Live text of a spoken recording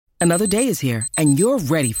Another day is here, and you're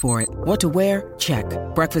ready for it. What to wear? Check.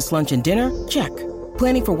 Breakfast, lunch, and dinner? Check.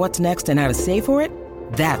 Planning for what's next and how to save for it?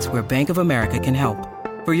 That's where Bank of America can help.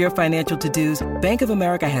 For your financial to-dos, Bank of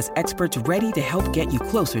America has experts ready to help get you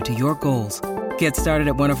closer to your goals. Get started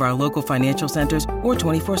at one of our local financial centers or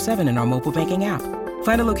 24/7 in our mobile banking app.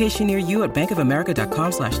 Find a location near you at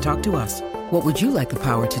bankofamerica.com/talktous. What would you like the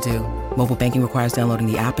power to do? Mobile banking requires downloading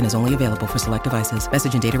the app and is only available for select devices.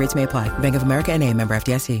 Message and data rates may apply. Bank of America N.A., member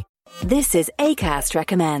FDIC. This is Acast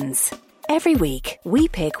Recommends. Every week, we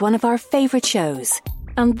pick one of our favourite shows.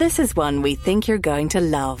 And this is one we think you're going to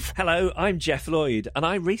love. Hello, I'm Jeff Lloyd, and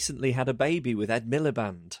I recently had a baby with Ed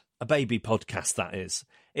Miliband. A baby podcast, that is.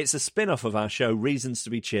 It's a spin-off of our show, Reasons to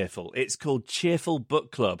be Cheerful. It's called Cheerful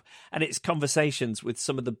Book Club, and it's conversations with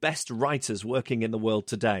some of the best writers working in the world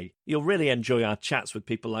today. You'll really enjoy our chats with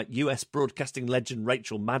people like US broadcasting legend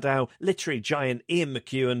Rachel Maddow, literary giant Ian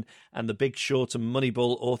McEwan, and The Big Short and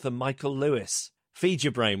Moneyball author Michael Lewis. Feed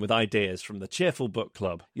your brain with ideas from the Cheerful Book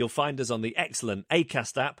Club. You'll find us on the excellent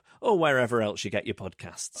Acast app or wherever else you get your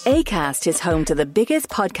podcasts. Acast is home to the biggest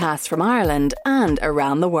podcasts from Ireland and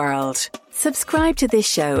around the world. Subscribe to this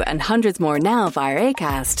show and hundreds more now via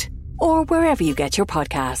Acast or wherever you get your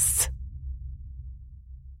podcasts.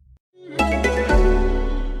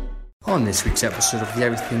 On this week's episode of the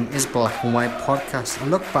Everything is Black and White podcast, I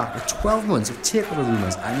look back at 12 months of takeover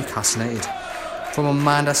rumours at Newcastle United. From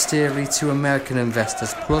Amanda Staveley to American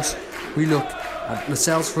investors, plus we look at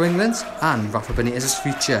Lascelles for England and Rafa Benitez's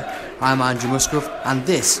future. I'm Andrew Musgrove, and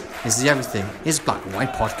this is the Everything is Black and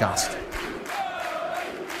White podcast.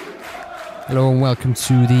 Hello and welcome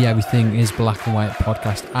to the Everything is Black and White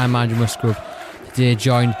podcast. I'm Andrew Musgrove, today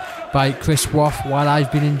joined by Chris Waff. While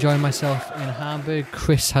I've been enjoying myself in Hamburg,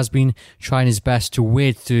 Chris has been trying his best to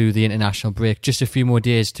wade through the international break. Just a few more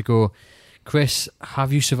days to go. Chris,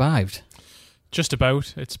 have you survived? Just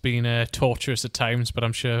about. It's been torturous at times, but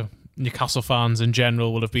I'm sure Newcastle fans in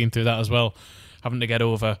general will have been through that as well, having to get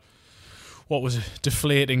over what was a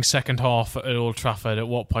deflating second half at Old Trafford. At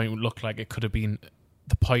what point it would look like it could have been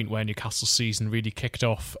the point where Newcastle's season really kicked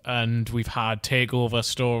off, and we've had takeover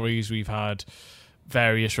stories, we've had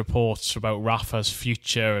various reports about Rafa's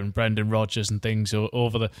future and Brendan Rodgers and things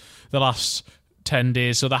over the last 10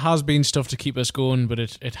 days. So there has been stuff to keep us going, but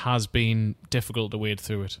it has been difficult to wade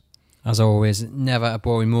through it. As always, never a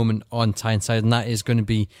boring moment on Tyneside, and that is going to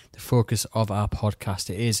be the focus of our podcast.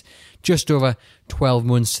 It is just over 12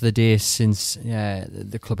 months to the day since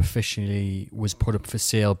the club officially was put up for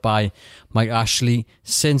sale by Mike Ashley.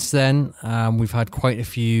 Since then, we've had quite a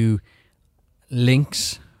few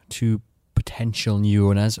links to potential new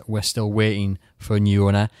owners. We're still waiting for a new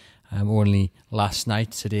owner. Only last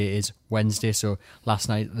night, today is Wednesday, so last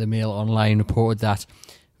night the Mail Online reported that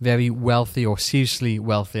very wealthy, or seriously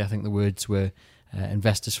wealthy, I think the words were,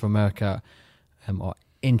 investors from America are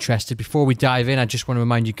interested. Before we dive in, I just want to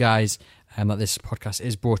remind you guys that this podcast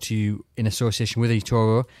is brought to you in association with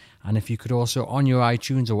eToro, and if you could also, on your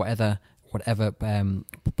iTunes or whatever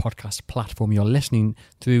podcast platform you're listening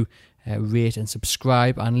through, rate and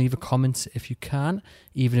subscribe and leave a comment if you can,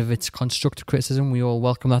 even if it's constructive criticism. We all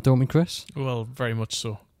welcome that, don't we, Chris? Well, very much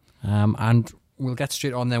so. And we'll get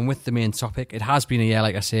straight on then with the main topic. It has been a year,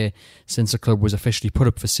 like I say, since the club was officially put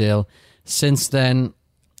up for sale. Since then,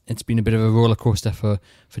 it's been a bit of a roller coaster for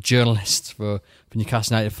journalists, for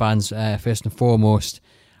Newcastle United fans, first and foremost.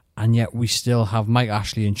 And yet we still have Mike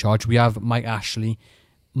Ashley in charge. We have Mike Ashley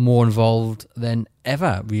more involved than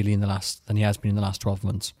ever, really, than he has been in the last 12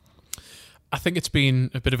 months. I think it's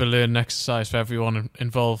been a bit of a learning exercise for everyone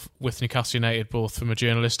involved with Newcastle United, both from a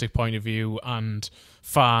journalistic point of view and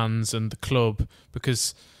fans and the club,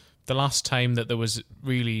 because the last time that there was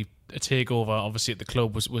really a takeover, obviously, at the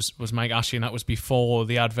club was Mike Ashley, and that was before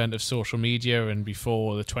the advent of social media and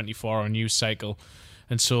before the 24-hour news cycle.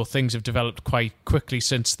 And so things have developed quite quickly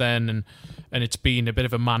since then, and it's been a bit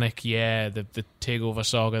of a manic year, the takeover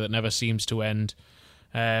saga that never seems to end.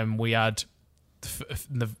 We had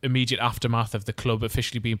the immediate aftermath of the club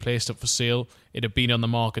officially being placed up for sale. It had been on the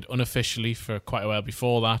market unofficially for quite a while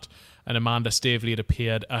before that, and Amanda Staveley had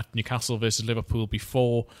appeared at Newcastle versus Liverpool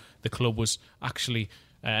before the club was actually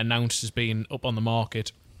announced as being up on the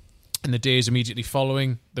market. In the days immediately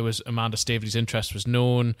following, there was Amanda Staveley's interest was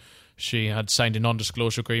known. She had signed a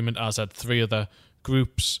non-disclosure agreement, as had 3 other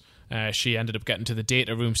groups. She ended up getting to the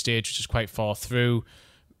data room stage, which is quite far through.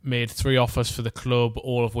 Made 3 offers for the club,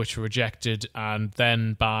 all of which were rejected, and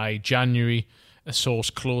then by January, a source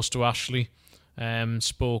close to Ashley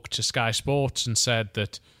spoke to Sky Sports and said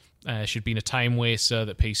that she'd been a time waster,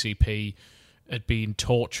 that PCP had been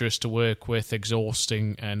torturous to work with,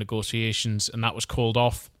 exhausting negotiations, and that was called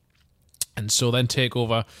off. And so then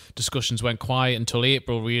takeover discussions went quiet until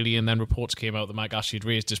April, really, and then reports came out that Mike Ashley had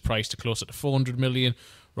raised his price to closer to 400 million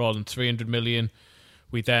rather than 300 million.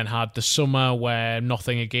 We then had the summer where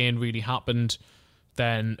nothing again really happened.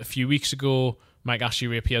 Then a few weeks ago, Mike Ashley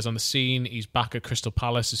reappears on the scene. He's back at Crystal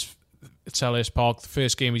Palace at Selhurst Park, the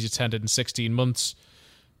first game he's attended in 16 months.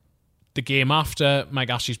 The game after, Mike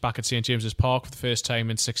Ashley's back at St James's Park for the first time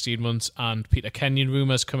in 16 months, and Peter Kenyon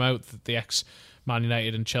rumours come out that the ex-Man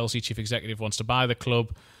United and Chelsea chief executive wants to buy the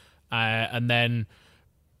club. And then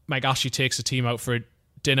Mike Ashley takes the team out for a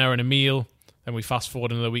dinner and a meal. Then we fast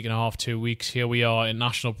forward another week and a half, 2 weeks. Here we are in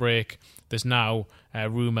national break. There's now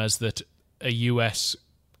rumours that a US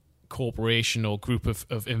corporation or group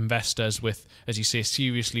of investors with, as you say,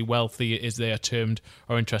 seriously wealthy, as they are termed,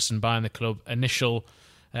 are interested in buying the club. Initial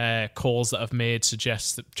calls that I've made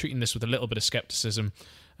suggest that treating this with a little bit of scepticism,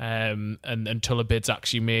 and until a bid's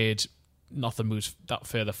actually made, nothing moves that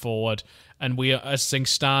further forward. And we are, as things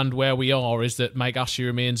stand, where we are is that Mike Ashley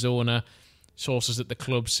remains owner. Sources at the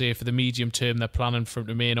club say for the medium term they're planning for him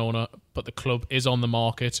to remain owner, but the club is on the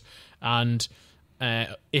market, and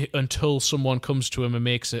until someone comes to him and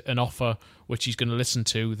makes an offer which he's going to listen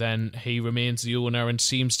to, then he remains the owner and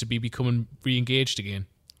seems to be becoming re-engaged again.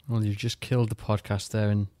 Well, you've just killed the podcast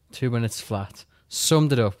there in 2 minutes flat.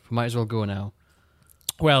 Summed it up. Might as well go now.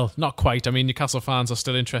 Well, not quite. I mean, Newcastle fans are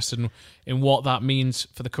still interested in what that means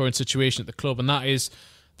for the current situation at the club, and that is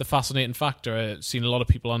the fascinating factor. I've seen a lot of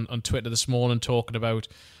people on Twitter this morning talking about,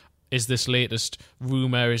 is this latest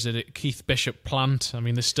rumour, is it a Keith Bishop plant? I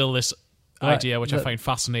mean, there's still this idea, which I find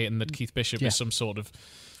fascinating, that Keith Bishop is some sort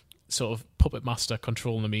of puppet master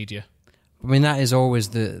controlling the media. I mean, that is always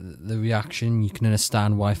the reaction. You can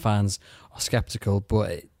understand why fans are sceptical,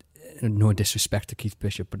 but no disrespect to Keith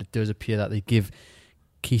Bishop, but it does appear that they give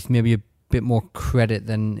Keith maybe a bit more credit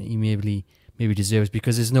than he maybe deserves,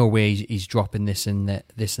 because there's no way he's dropping this and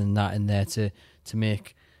that in there to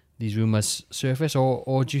make these rumours surface.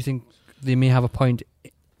 Or do you think they may have a point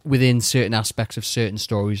within certain aspects of certain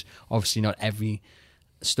stories? Obviously, not every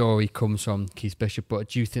story comes from Keith Bishop, but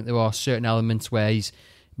do you think there are certain elements where he's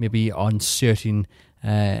maybe on certain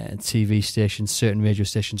TV stations, certain radio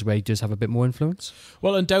stations, where he does have a bit more influence?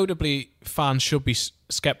 Well, undoubtedly, fans should be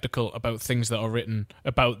sceptical about things that are written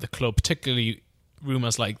about the club, particularly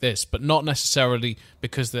rumours like this, but not necessarily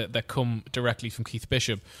because they come directly from Keith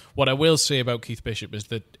Bishop. What I will say about Keith Bishop is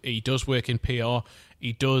that he does work in PR.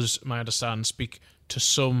 He does, my understanding, speak to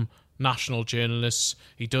some national journalists.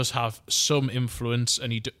 He does have some influence,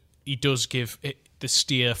 and he does give the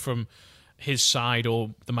steer from his side or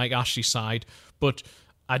the Mike Ashley side, but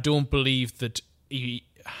I don't believe that he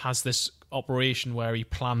has this operation where he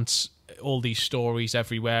plants all these stories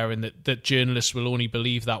everywhere and that journalists will only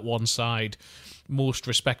believe that one side. Most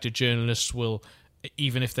respected journalists will,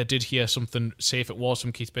 even if they did hear something, say if it was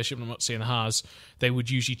from Keith Bishop, I'm not saying it has, they would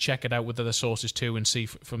usually check it out with other sources too and see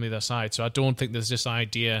from the other side. So I don't think there's this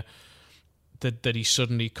idea that he's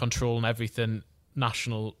suddenly controlling everything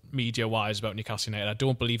national media-wise about Newcastle United. I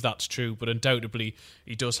don't believe that's true, but undoubtedly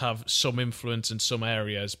he does have some influence in some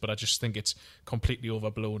areas, but I just think it's completely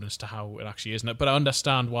overblown as to how it actually is. But I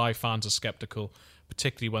understand why fans are sceptical,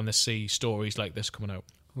 particularly when they see stories like this coming out.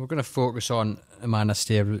 We're going to focus on Amanda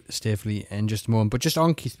Staveley in just a moment, but just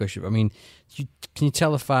on Keith Bishop, I mean, can you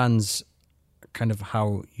tell the fans kind of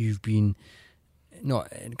how you've been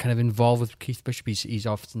not kind of involved with Keith Bishop? He's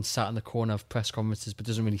often sat in the corner of press conferences but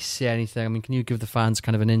doesn't really say anything. I mean, can you give the fans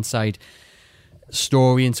kind of an inside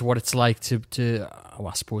story into what it's like to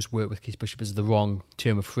I suppose work with Keith Bishop is the wrong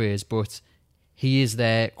term of phrase, but he is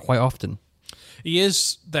there quite often. He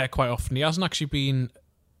is there quite often. He hasn't actually been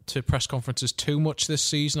to press conferences too much this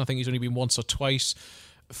season. I think he's only been once or twice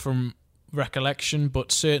from recollection,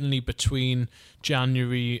 but certainly between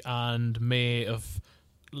January and May of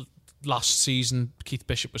last season, Keith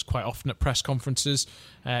Bishop was quite often at press conferences.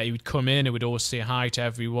 He would come in, he would always say hi to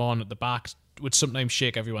everyone at the back, would sometimes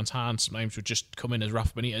shake everyone's hand, sometimes would just come in as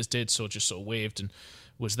Rafa Benitez did, so just sort of waved and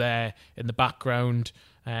was there in the background.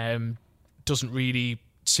 Doesn't really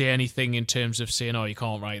say anything in terms of saying, oh, you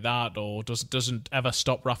can't write that, or doesn't ever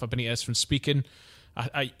stop Rafa Benitez from speaking.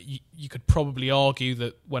 You could probably argue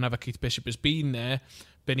that whenever Keith Bishop has been there,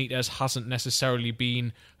 Benitez hasn't necessarily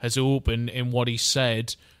been as open in what he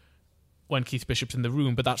said when Keith Bishop's in the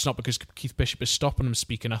room, but that's not because Keith Bishop is stopping him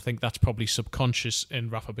speaking. I think that's probably subconscious in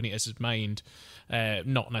Rafa Benitez's mind,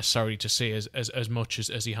 not necessarily to say as much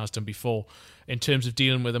as he has done before. In terms of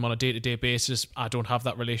dealing with him on a day-to-day basis, I don't have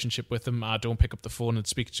that relationship with him. I don't pick up the phone and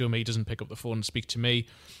speak to him. He doesn't pick up the phone and speak to me.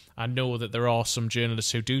 I know that there are some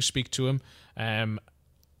journalists who do speak to him,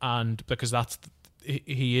 and because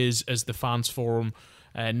he is, as the Fans Forum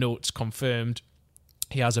notes confirmed,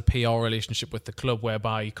 he has a PR relationship with the club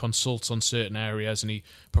whereby he consults on certain areas and he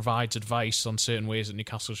provides advice on certain ways that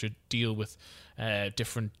Newcastle should deal with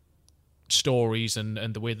different stories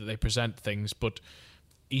and the way that they present things. But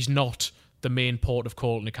he's not the main port of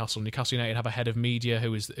call at Newcastle. Newcastle United have a head of media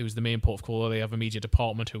who is the main port of call. They have a media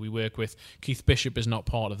department who we work with. Keith Bishop is not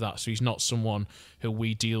part of that, so he's not someone who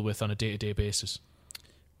we deal with on a day-to-day basis.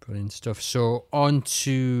 Brilliant stuff. So on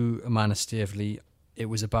to Amanda Staveley. It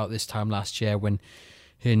was about this time last year when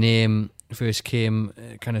her name first came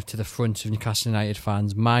kind of to the front of Newcastle United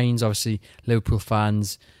fans' minds. Obviously, Liverpool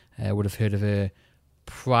fans would have heard of her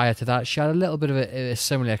prior to that. She had a little bit of a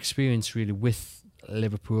similar experience, really, with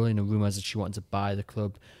Liverpool. Rumours that she wanted to buy the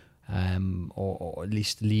club or at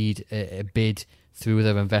least lead a bid through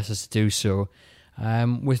their investors to do so.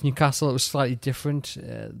 With Newcastle, it was slightly different.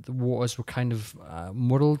 The waters were kind of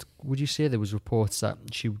muddled, would you say? There was reports that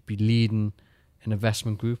she would be leading an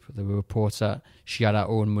investment group. There were reports that she had her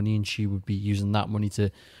own money and she would be using that money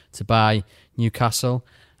to buy Newcastle.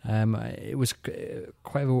 It was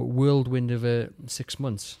quite a whirlwind of 6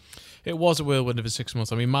 months. It was a whirlwind of 6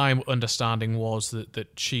 months. I mean, my understanding was that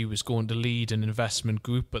she was going to lead an investment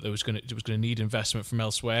group, but it was going to need investment from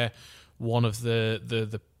elsewhere. One of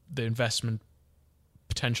the investment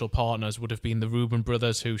potential partners would have been the Reuben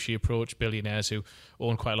brothers, who she approached, billionaires who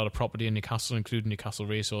own quite a lot of property in Newcastle, including Newcastle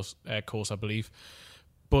Racehorse Course, I believe.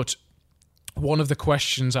 But one of the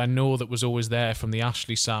questions I know that was always there from the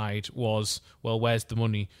Ashley side was, well, where's the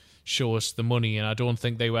money? Show us the money. And I don't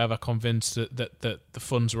think they were ever convinced that the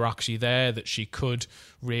funds were actually there, that she could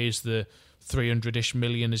raise the 300-ish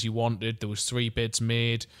million as he wanted. There was 3 bids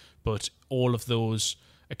made, but all of those,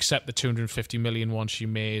 except the 250 million one she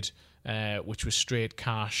made, which was straight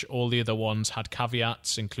cash. All the other ones had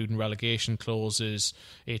caveats, including relegation clauses,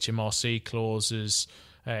 HMRC clauses,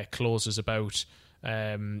 clauses about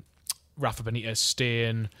Rafa Benitez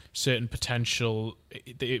staying, certain potential.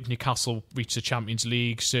 If Newcastle reached the Champions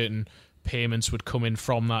League, certain payments would come in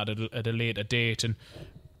from that at a later date. And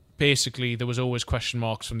basically, there was always question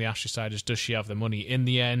marks from the Ashley side as does she have the money? In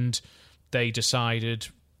the end, they decided,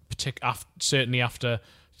 certainly after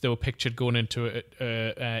they were pictured going into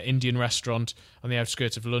an Indian restaurant on the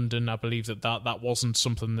outskirts of London. I believe that wasn't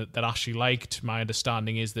something that Ashley liked. My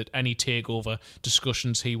understanding is that any takeover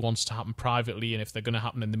discussions he wants to happen privately, and if they're going to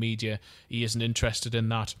happen in the media, he isn't interested in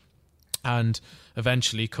that. And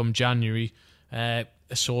eventually, come January, a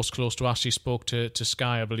source close to Ashley spoke to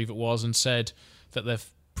Sky, I believe it was, and said that they've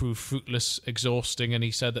proved fruitless, exhausting, and he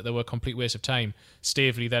said that they were a complete waste of time.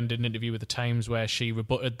 Staveley then did an interview with the Times where she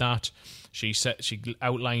rebutted that. She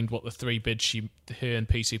outlined what the 3 bids her and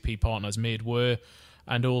PCP partners made were,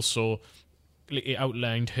 and also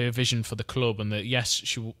outlined her vision for the club, and that yes,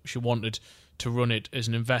 she wanted to run it as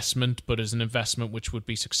an investment, but as an investment which would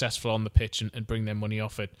be successful on the pitch and bring their money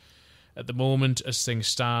off it. At the moment, as things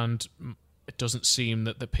stand, it doesn't seem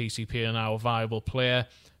that the PCP are now a viable player.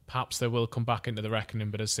 Perhaps they will come back into the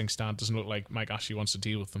reckoning, but as things stand, it doesn't look like Mike Ashley wants to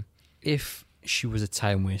deal with them. If she was a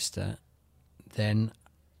time waster, then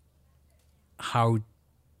how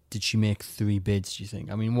did she make 3 bids, do you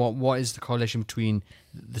think? I mean, what is the correlation between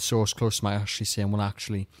the source close to Mike Ashley saying, well,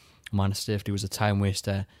 actually, Amanda Staveley was a time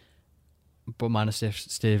waster, but Amanda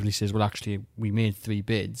Staveley says, well, actually, we made 3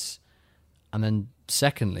 bids. And then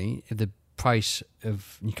secondly, if the price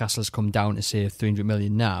of Newcastle has come down to, say, 300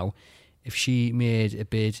 million now, if she made a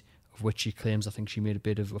bid of which she claims, I think she made a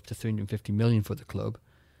bid of up to 350 million for the club,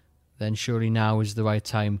 then surely now is the right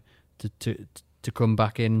time to come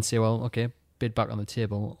back in and say, well, okay, bid back on the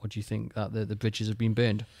table. Or do you think that the bridges have been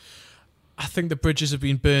burned? I think the bridges have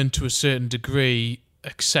been burned to a certain degree,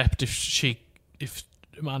 except if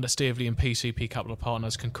Amanda Staveley and PCP Capital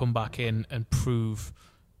Partners can come back in and prove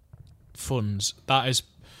funds. That is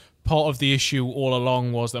part of the issue all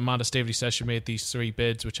along, was that Amanda Staveley says she made these 3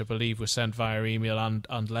 bids, which I believe were sent via email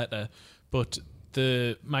and letter. But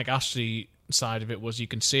the Mike Ashley side of it was, you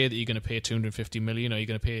can say that you're going to pay 250 million or you're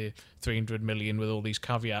going to pay 300 million with all these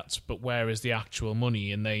caveats, but where is the actual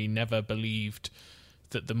money? And they never believed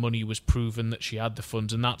that the money was proven, that she had the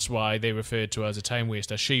funds, and that's why they referred to her as a time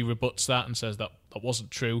waster. She rebuts that and says that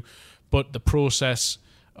wasn't true, but the process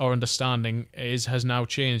or understanding has now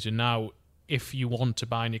changed, and now if you want to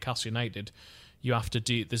buy Newcastle United, you have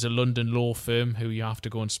to there's a London law firm who you have to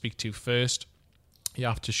go and speak to first. You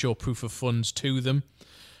have to show proof of funds to them,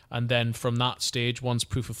 and then from that stage, once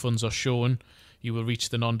proof of funds are shown, you will reach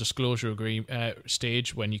the non-disclosure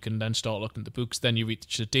stage, when you can then start looking at the books. Then you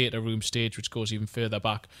reach the data room stage, which goes even further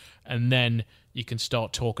back, and then you can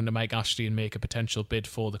start talking to Mike Ashley and make a potential bid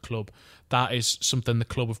for the club. That is something the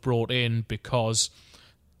club have brought in because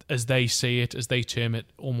as they see it, as they term it,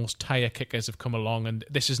 almost tyre kickers have come along. And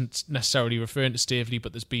this isn't necessarily referring to Staveley,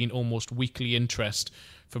 but there's been almost weekly interest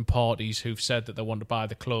from parties who've said that they want to buy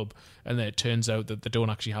the club, and then it turns out that they don't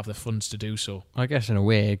actually have the funds to do so. I guess in a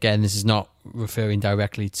way, again, this is not referring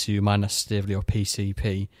directly to Manchester Staveley or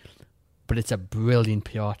PCP, but it's a brilliant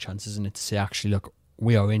PR chance, isn't it, to say, actually, look,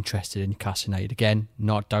 we are interested in Newcastle United. Again,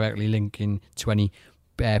 not directly linking to any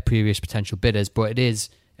previous potential bidders, but it is,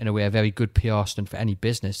 in a way, a very good PR stunt for any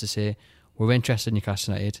business to say, we're interested in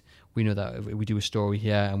Newcastle United. We know that if we do a story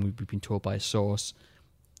here and we've been told by a source,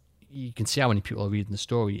 you can see how many people are reading the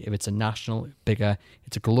story. If it's a national, bigger,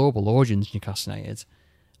 it's a global audience, Newcastle United.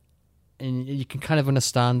 And you can kind of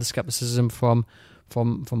understand the scepticism from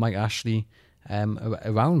Mike Ashley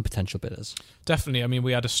around potential bidders. Definitely. I mean,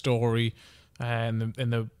 we had a story in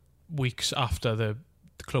the weeks after the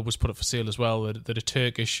club was put up for sale as well, that a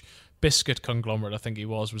Turkish biscuit conglomerate, I think he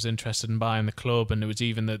was interested in buying the club, and it was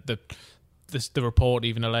even the report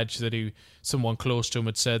even alleged that someone close to him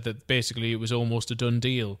had said that basically it was almost a done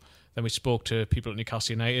deal. Then we spoke to people at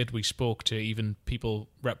Newcastle United, we spoke to even people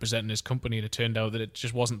representing his company, and it turned out that it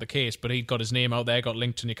just wasn't the case, but he got his name out there, got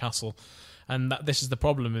linked to Newcastle, and this is the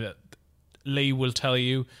problem. That Lee will tell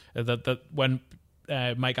you that when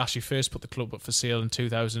Mike Ashley first put the club up for sale in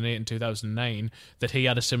 2008 and 2009, that he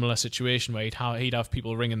had a similar situation where he'd have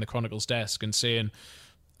people ringing the Chronicles desk and saying,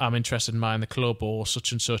 I'm interested in buying the club or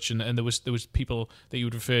such and such, and there was people that you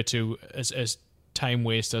would refer to as time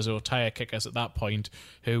wasters or tyre kickers at that point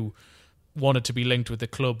who wanted to be linked with the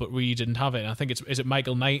club but really didn't have it. And I think is it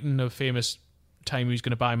Michael Knighton, a famous time he was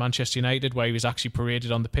going to buy Manchester United, where he was actually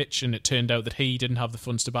paraded on the pitch, and it turned out that he didn't have the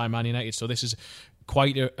funds to buy Man United. So this is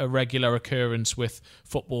quite a regular occurrence with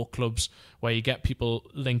football clubs, where you get people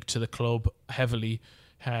linked to the club heavily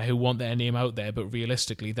who want their name out there, but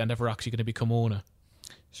realistically they're never actually going to become owner.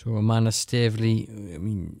 So Amanda Staveley, I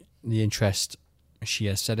mean, the interest, she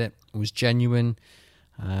has said it, was genuine,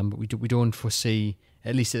 but we don't foresee,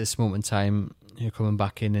 at least at this moment in time, her coming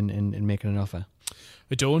back in and making an offer.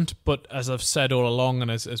 We don't, but as I've said all along,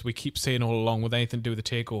 and as we keep saying all along with anything to do with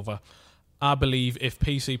the takeover, I believe if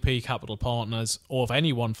PCP Capital Partners, or if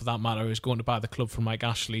anyone for that matter, is going to buy the club from Mike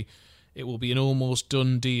Ashley, it will be an almost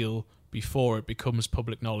done deal before it becomes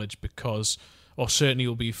public knowledge, because, or certainly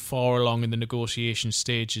will be far along in the negotiation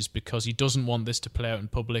stages, because he doesn't want this to play out in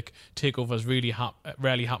public. Takeovers really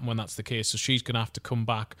rarely happen when that's the case, so she's going to have to come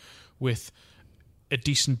back with a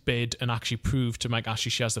decent bid and actually prove to Mike Ashley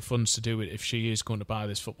she has the funds to do it if she is going to buy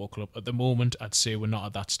this football club. At the moment, I'd say we're not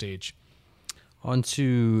at that stage. On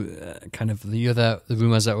to kind of the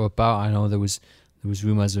rumours that were about. I know there was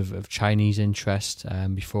rumours of Chinese interest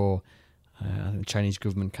before the Chinese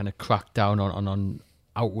government kind of cracked down on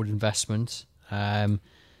outward investment. It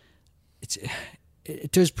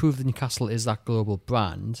does prove that Newcastle is that global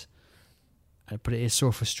brand, but it is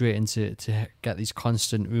so frustrating to get these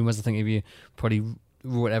constant rumours. I think if you probably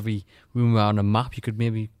wrote every rumour on a map, you could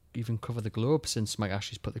maybe even cover the globe, since Mike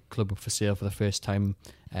Ashley's put the club up for sale for the first time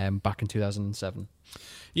back in 2007.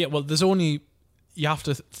 Yeah, well, you have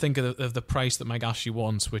to think of the price that Mike Ashley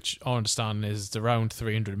wants, which I understand is around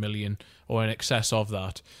 300 million or in excess of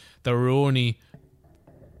that. There are only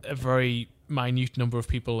a very minute number of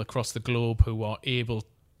people across the globe who are able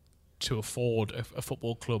to afford a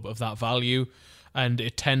football club of that value, and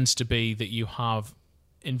it tends to be that you have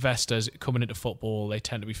investors coming into football. They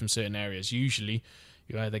tend to be from certain areas. Usually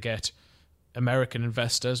you either get American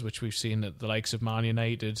investors, which we've seen at the likes of Man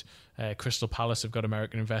United, Crystal Palace have got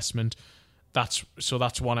American investment. That's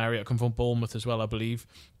one area that come from Bournemouth as well, I believe.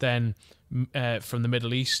 Then from the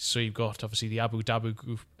Middle East, so you've got obviously the Abu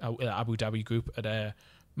Dhabi group at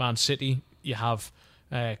Man City. You have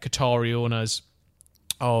Qatari owners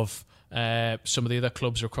of some of the other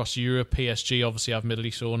clubs across Europe. PSG obviously have Middle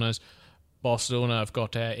East owners. Barcelona have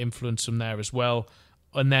got influence from there as well.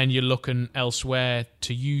 And then you're looking elsewhere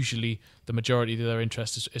to usually the majority of their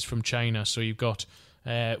interest is from China. So you've got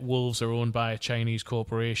Wolves are owned by a Chinese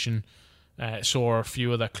corporation. So are a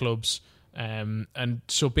few other clubs. And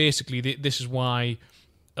so basically this is why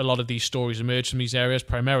a lot of these stories emerge from these areas,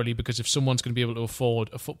 primarily because if someone's going to be able to afford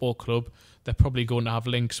a football club, they're probably going to have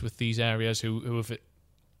links with these areas who have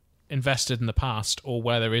invested in the past, or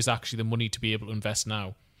where there is actually the money to be able to invest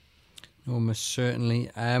now. Almost certainly.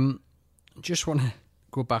 Just want to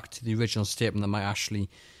go back to the original statement that Mike Ashley,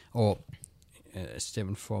 or a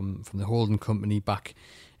statement from the holding company back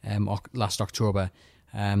last October,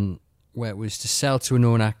 where it was to sell to an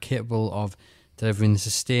owner capable of delivering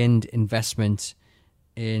sustained investment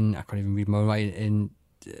in, I can't even read my right, in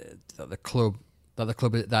the club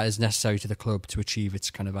that is necessary to the club to achieve its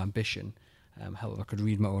kind of ambition. Hell, I could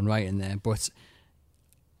read my own writing there, but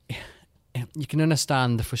you can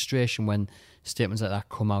understand the frustration when statements like that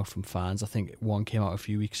come out from fans. I think one came out a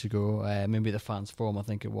few weeks ago, maybe the Fans Forum, I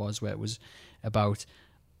think it was, where it was about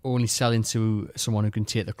only selling to someone who can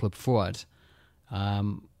take the club forward.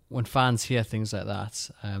 When fans hear things like that,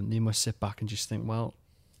 they must sit back and just think, well,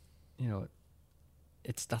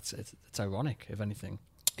 it's ironic, if anything.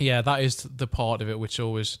 Yeah, that is the part of it which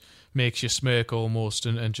always makes you smirk almost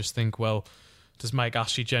and just think, well, does Mike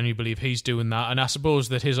Ashley genuinely believe he's doing that? And I suppose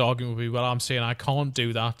that his argument would be, well, I'm saying I can't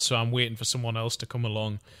do that, so I'm waiting for someone else to come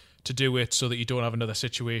along to do it so that you don't have another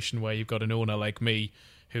situation where you've got an owner like me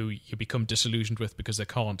who you become disillusioned with because they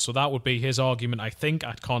can't. So that would be his argument, I think.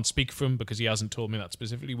 I can't speak for him because he hasn't told me that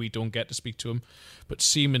specifically. We don't get to speak to him. But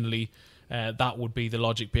seemingly that would be the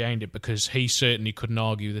logic behind it, because he certainly couldn't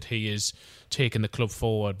argue that he is taking the club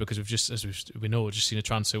forward, because we've just, as we know, we've just seen a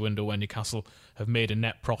transfer window where Newcastle have made a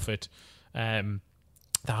net profit.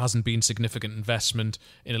 There hasn't been significant investment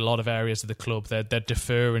in a lot of areas of the club. They're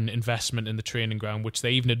deferring investment in the training ground, which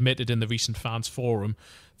they even admitted in the recent Fans Forum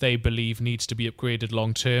they believe needs to be upgraded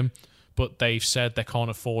long term. But they've said they can't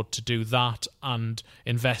afford to do that and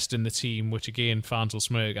invest in the team, which again fans will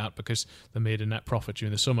smirk at because they made a net profit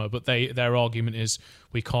during the summer. But their argument is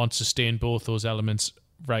we can't sustain both those elements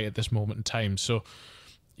right at this moment in time. So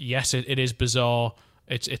yes, it is bizarre.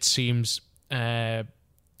 It seems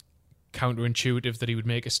counterintuitive that he would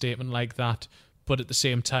make a statement like that, but at the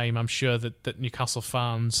same time I'm sure that Newcastle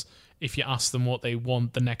fans, if you ask them what they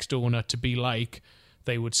want the next owner to be like,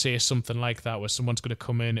 they would say something like that, where someone's going to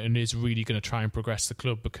come in and is really going to try and progress the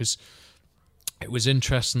club. Because it was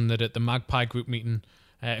interesting that at the Magpie Group meeting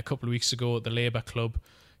a couple of weeks ago at the Labour Club,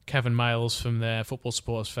 Kevin Miles from the Football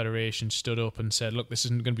Supporters Federation stood up and said, look, this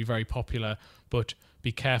isn't going to be very popular, but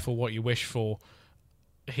be careful what you wish for.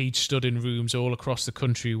 He'd stood in rooms all across the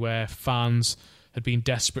country where fans had been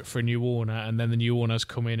desperate for a new owner, and then the new owners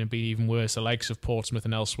come in and be even worse, the likes of Portsmouth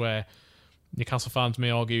and elsewhere. Newcastle fans may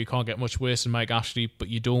argue you can't get much worse than Mike Ashley, but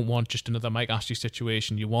you don't want just another Mike Ashley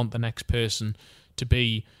situation. You want the next person to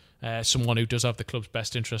be someone who does have the club's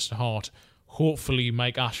best interest at heart. Hopefully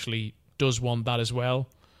Mike Ashley does want that as well.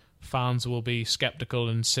 Fans will be sceptical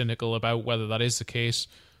and cynical about whether that is the case,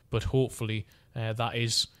 but hopefully that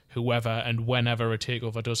is whoever and whenever a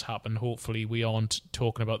takeover does happen. Hopefully we aren't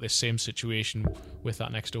talking about this same situation with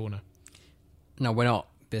that next owner. No, we're not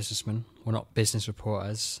businessmen, we're not business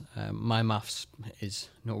reporters. My maths is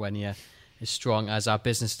nowhere near as strong as our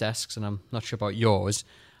business desks, and I'm not sure about yours,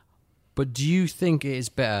 but do you think it is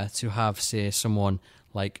better to have, say, someone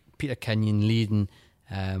like Peter Kenyon leading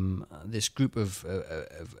this group of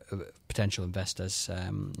potential investors,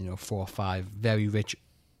 4 or 5 very rich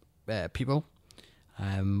people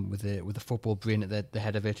with a football brain at the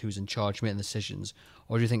head of it, who's in charge making decisions,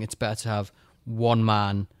 or do you think it's better to have one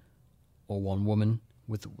man or one woman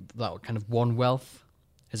with that kind of one wealth,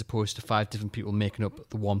 as opposed to 5 different people making up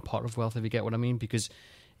the one pot of wealth, if you get what I mean? Because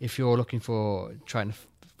if you're looking for trying to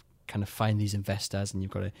kind of find these investors, and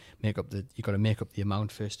you've got to make up the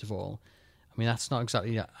amount first of all, I mean, that's not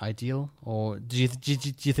exactly ideal. Or do you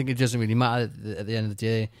think it doesn't really matter at the end of the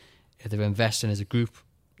day if they're investing as a group?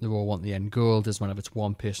 They all want the end goal. Doesn't matter if it's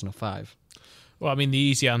one person or 5. Well, I mean, the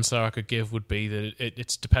easy answer I could give would be that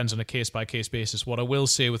it depends on a case-by-case basis. What I will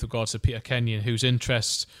say with regards to Peter Kenyon, whose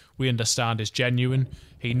interest we understand is genuine,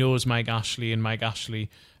 he knows Mike Ashley, and Mike Ashley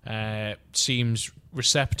seems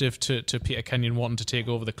receptive to Peter Kenyon wanting to take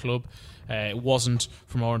over the club. It wasn't,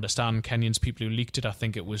 from our understanding, Kenyon's people who leaked it. I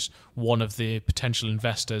think it was one of the potential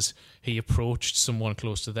investors he approached. Someone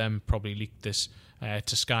close to them probably leaked this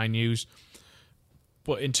to Sky News.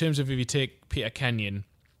 But in terms of if you take Peter Kenyon,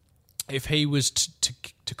 if he was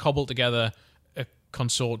to cobble together a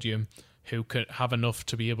consortium who could have enough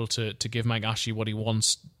to be able to give Mike Ashley what he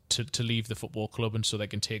wants to leave the football club, and so they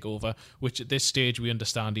can take over, which at this stage we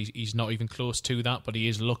understand he's not even close to that, but he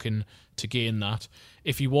is looking to gain that.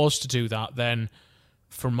 If he was to do that, then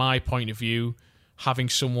from my point of view, having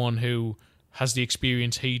someone who has the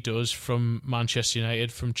experience he does from Manchester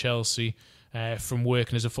United, from Chelsea, from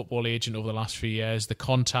working as a football agent over the last few years, the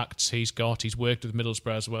contacts he's got, he's worked with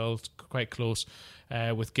Middlesbrough as well, quite close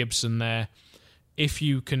with Gibson there. If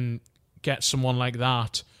you can get someone like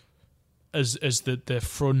that as the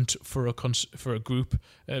front for a group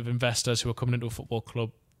of investors who are coming into a football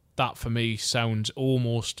club, that for me sounds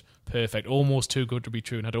almost perfect, almost too good to be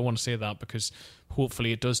true. And I don't want to say that because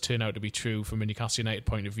hopefully it does turn out to be true from a Newcastle United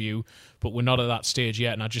point of view, but we're not at that stage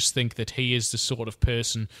yet. And I just think that he is the sort of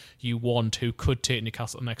person you want who could take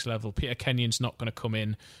Newcastle to the next level. Peter Kenyon's not going to come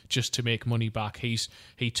in just to make money back.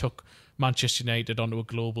 He took Manchester United onto a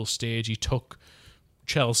global stage. He took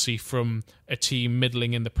Chelsea from a team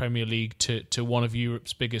middling in the Premier League to one of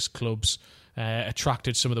Europe's biggest clubs,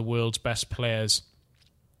 attracted some of the world's best players.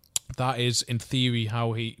 That is, in theory,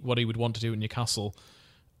 what he would want to do at Newcastle.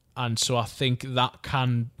 And so I think that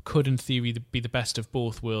could in theory be the best of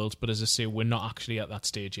both worlds, but as I say, we're not actually at that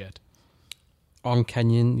stage yet. On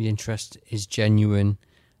Kenyon, the interest is genuine,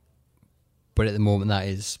 but at the moment that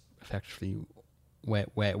is effectively where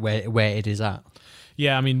it is at.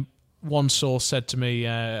 Yeah, I mean, one source said to me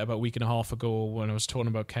about a week and a half ago when I was talking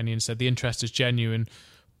about Kenyon, said the interest is genuine,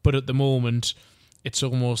 but at the moment it's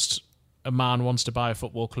almost a man wants to buy a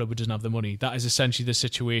football club who doesn't have the money. That is essentially the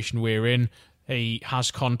situation we're in. He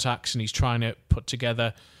has contacts and he's trying to put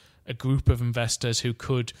together a group of investors who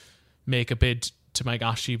could make a bid to Mike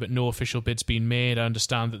Ashley, but no official bid's been made. I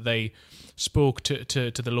understand that they spoke to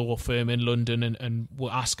the law firm in London and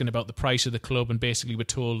were asking about the price of the club and basically were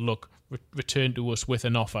told, look, return to us with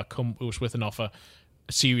an offer, come to us with an offer,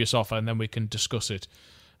 a serious offer, and then we can discuss it.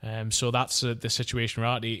 So that's the situation.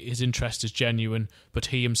 Right, his interest is genuine, but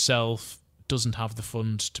he himself doesn't have the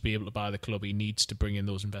funds to be able to buy the club. He needs to bring in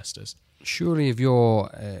those investors. Surely, if you're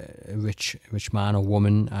a rich man or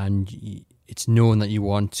woman and it's known that you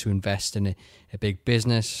want to invest in a big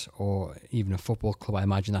business or even a football club, I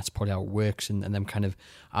imagine that's probably how it works, and them kind of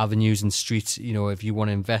avenues and streets. You know, if you want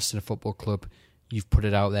to invest in a football club, you've put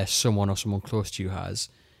it out there, someone close to you has.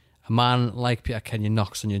 A man like Peter Kenyon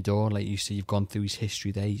knocks on your door, like you say, you've gone through his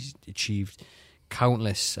history there, he's achieved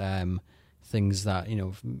countless things that, you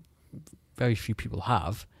know, very few people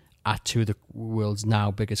have at two of the world's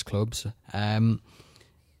now biggest clubs. Surely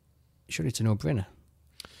it's a no-brainer.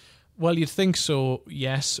 Well, you'd think so,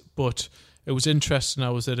 yes, but it was interesting. I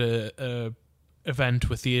was at a event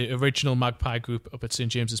with the original Magpie Group up at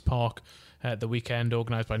St James's Park at the weekend,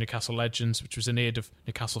 organised by Newcastle Legends, which was in aid of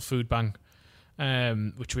Newcastle Food Bank,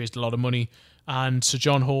 which raised a lot of money. And Sir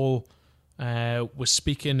John Hall was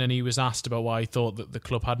speaking, and he was asked about why he thought that the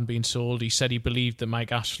club hadn't been sold. He said he believed that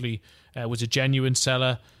Mike Ashley was a genuine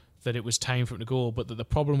seller, that it was time for him to go, but that the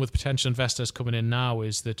problem with potential investors coming in now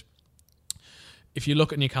is that if you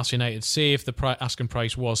look at Newcastle United, say if the asking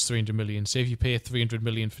price was 300 million, say if you pay 300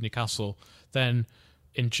 million for Newcastle, then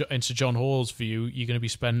in Sir John Hall's view, you're going to be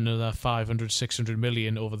spending another 500, 600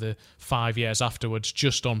 million over the 5 years afterwards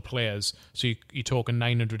just on players. So you're talking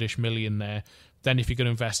 900-ish million there. Then if you're going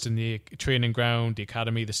to invest in the training ground, the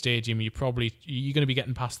academy, the stadium, you're going to be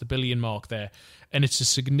getting past the billion mark there. And it's a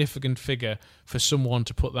significant figure for someone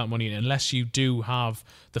to put that money in, unless you do have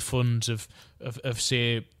the funds of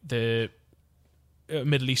say, the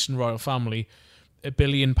Middle Eastern royal family. £1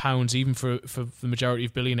 billion, even for the majority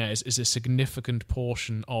of billionaires, is a significant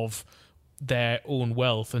portion of their own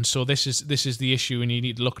wealth. And so this is the issue, and you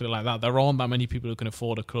need to look at it like that. There aren't that many people who can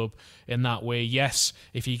afford a club in that way. Yes,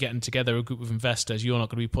 if you're getting together a group of investors, you're not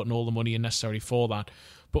going to be putting all the money in necessarily for that.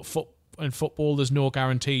 But in football, there's no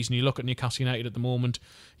guarantees. And you look at Newcastle United at the moment,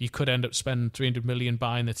 you could end up spending 300 million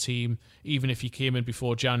buying the team. Even if you came in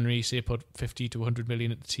before January, say put 50 to 100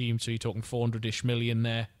 million at the team, so you're talking 400-ish million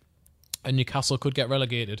there. And Newcastle could get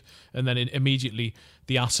relegated, and then immediately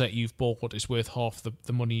the asset you've bought is worth half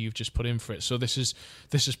the money you've just put in for it. So this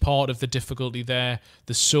is part of the difficulty there.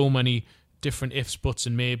 There's so many different ifs, buts,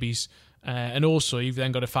 and maybes, and also you've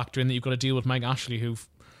then got to factor in that you've got to deal with Mike Ashley, who,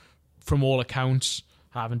 from all accounts,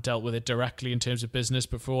 I haven't dealt with it directly in terms of business,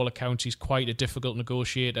 but for all accounts, he's quite a difficult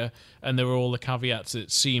negotiator, and there are all the caveats.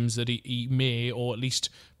 It seems that he may, or at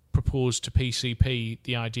least propose to PCP,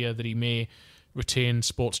 the idea that he may retain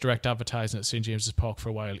Sports Direct advertising at St James's Park for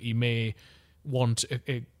a while. He may want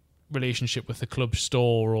a relationship with the club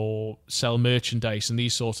store or sell merchandise and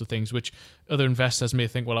these sorts of things, which other investors may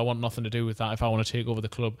think, well, I want nothing to do with that. If I want to take over the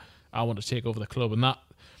club, I want to take over the club. And that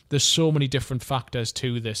there's so many different factors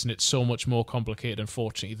to this, and it's so much more complicated,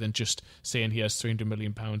 unfortunately, than just saying he has £300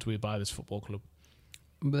 million, we'll buy this football club.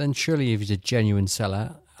 But then surely if he's a genuine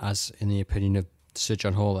seller, as in the opinion of Sir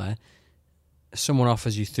John Hall there, someone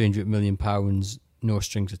offers you £300 million, no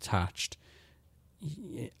strings attached,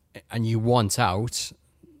 and you want out,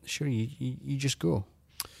 surely you just go.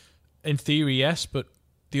 In theory, yes, but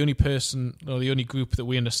the only person or the only group that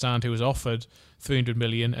we understand who was offered 300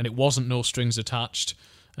 million, and it wasn't no strings attached,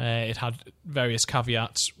 it had various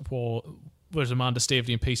caveats, was Amanda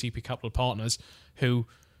Staveley and PCP Capital Partners, who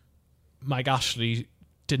Mike Ashley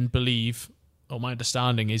didn't believe, or my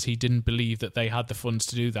understanding is he didn't believe that they had the funds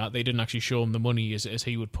to do that. They didn't actually show him the money, as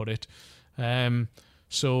he would put it.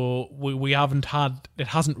 So we haven't had, it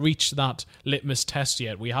hasn't reached that litmus test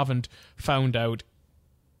yet. We haven't found out,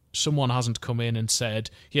 someone hasn't come in and said,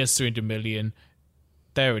 here's 300 million,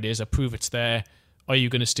 there it is, I prove it's there. Are you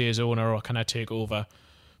going to stay as owner, or can I take over?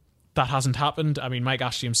 that hasn't happened. I mean, Mike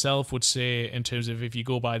Ashley himself would say, in terms of if you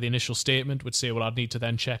go by the initial statement, would say, well, I'd need to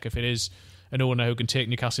then check if it is an owner who can take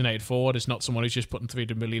Newcastle United forward. It's not someone who's just putting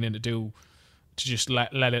 300 million in to just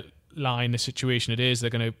let it lie in the situation it is. They're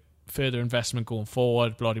going to further investment going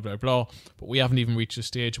forward, blah, blah, blah. But we haven't even reached a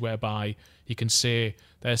stage whereby he can say,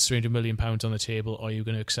 there's £300 million on the table, are you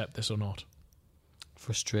going to accept this or not?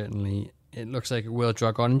 Frustratingly, it looks like it will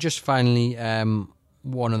drag on. And just finally,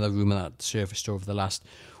 one other rumour that surfaced over the last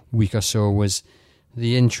week or so was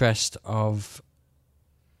the interest of,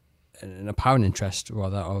 an apparent interest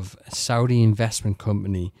rather, of a Saudi investment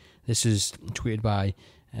company. This is tweeted by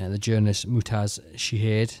the journalist Mutaz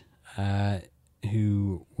Shahid,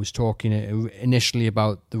 who was talking initially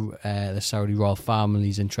about the Saudi royal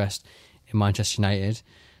family's interest in Manchester United,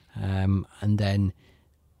 and then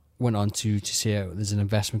went on to say there's an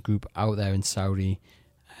investment group out there in Saudi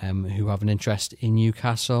who have an interest in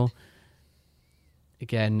Newcastle.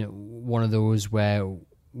 Again, one of those where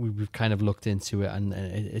we've kind of looked into it, and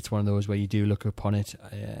it's one of those where you do look upon it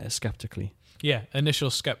sceptically. Yeah, initial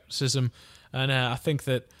scepticism, and I think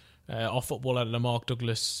that our football editor Mark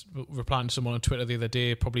Douglas, replying to someone on Twitter the other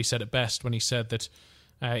day, probably said it best when he said that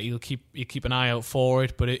he'll keep an eye out for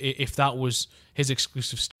it, but if that was his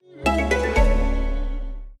exclusive.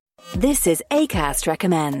 This is Acast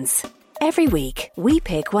Recommends. Every week, we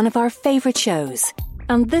pick one of our favourite shows.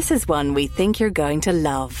 And this is one we think you're going to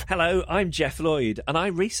love. Hello, I'm Jeff Lloyd, and I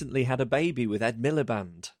recently had a baby with Ed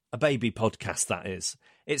Miliband. A baby podcast, that is.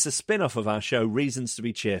 It's a spin-off of our show Reasons to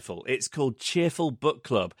be Cheerful. It's called Cheerful Book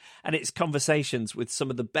Club, and it's conversations with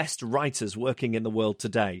some of the best writers working in the world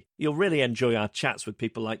today. You'll really enjoy our chats with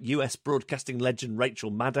people like US broadcasting legend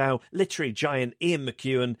Rachel Maddow, literary giant Ian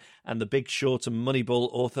McEwan, and The Big Short and Moneyball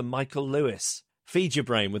author Michael Lewis. Feed your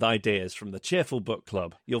brain with ideas from the Cheerful Book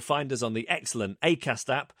Club. You'll find us on the excellent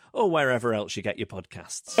Acast app or wherever else you get your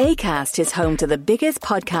podcasts. Acast is home to the biggest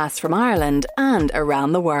podcasts from Ireland and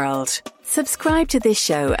around the world. Subscribe to this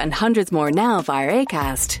show and hundreds more now via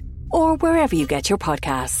Acast or wherever you get your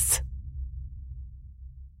podcasts.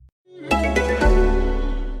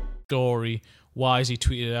 Story. Why is he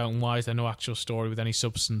tweeted it out, and why is there no actual story with any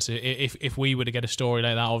substance? If we were to get a story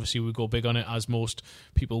like that, obviously we'd go big on it, as most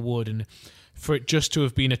people would. And for it just to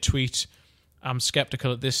have been a tweet, I'm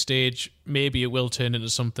sceptical at this stage. Maybe it will turn into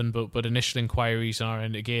something, but initial inquiries are,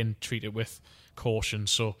 and again, treat it with caution.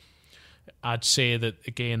 So I'd say that,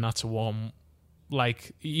 again, that's a one,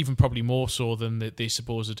 like, even probably more so than the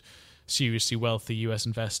supposed seriously wealthy US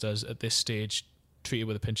investors at this stage, treat it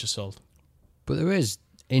with a pinch of salt. But there is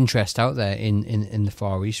interest out there in the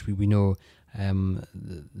Far East. We know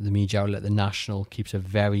the media outlet The National keeps a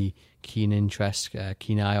very keen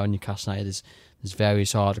eye on Newcastle United. There's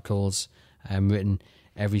various articles written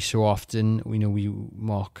every so often. We know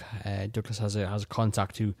Mark Douglas has a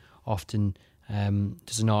contact who often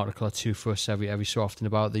does an article or two for us every so often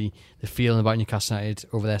about the feeling about Newcastle United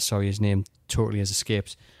over there. Sorry, his name totally has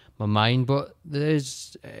escaped my mind, but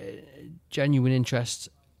there's genuine interest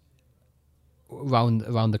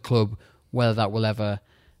around the club. Whether that will ever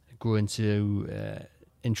grow into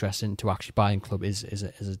interest into actually buying club is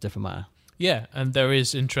a different matter. Yeah, and there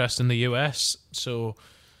is interest in the US, so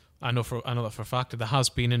I know that for a fact that there has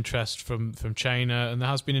been interest from China, and there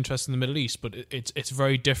has been interest in the Middle East, but it's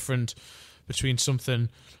very different between something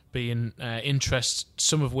being interest,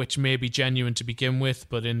 some of which may be genuine to begin with,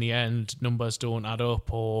 but in the end numbers don't add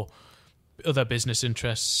up, or other business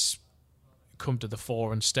interests come to the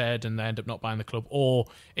fore instead and they end up not buying the club, or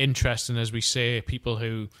interest in, as we say, people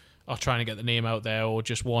who are trying to get the name out there or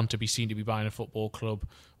just want to be seen to be buying a football club,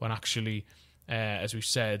 when actually, as we've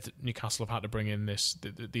said, Newcastle have had to bring in this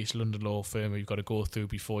London law firm who you've got to go through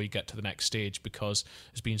before you get to the next stage, because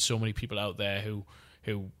there's been so many people out there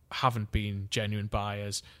who haven't been genuine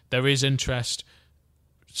buyers. There is interest,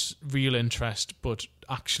 real interest, but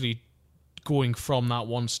actually going from that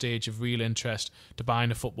one stage of real interest to buying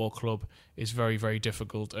a football club is very, very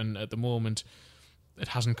difficult, and at the moment it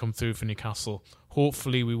hasn't come through for Newcastle.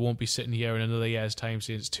 Hopefully we won't be sitting here in another year's time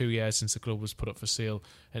saying it's 2 years since the club was put up for sale,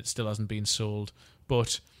 it still hasn't been sold.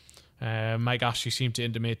 But Mike Ashley seemed to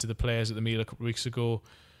intimate to the players at the meal a couple of weeks ago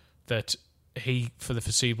that he, for the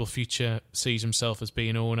foreseeable future, sees himself as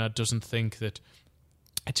being owner, doesn't think that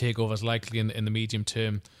a takeover is likely in the medium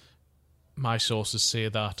term. My sources say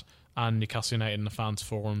that, and Newcastle United and the Fans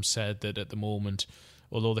Forum said that at the moment,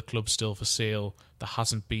 although the club's still for sale, there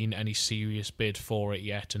hasn't been any serious bid for it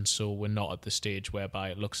yet, and so we're not at the stage whereby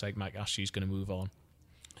it looks like Mike Ashley's going to move on.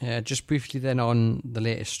 Just briefly then on the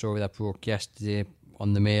latest story that broke yesterday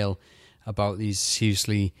on the Mail about these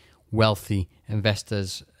seriously wealthy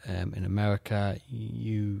investors in America.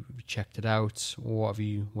 You checked it out. What have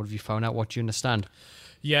you found out? What do you understand?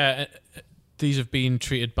 Yeah, these have been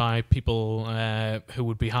treated by people who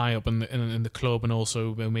would be high up in the club, and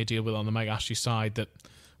also who may deal with on the Mike Ashley side, that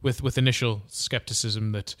with initial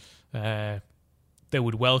scepticism that they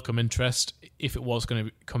would welcome interest if it was going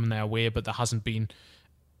to come their way, but there hasn't been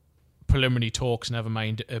preliminary talks, never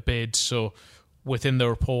mind a bid. So within the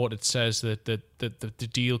report it says that the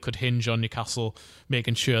deal could hinge on Newcastle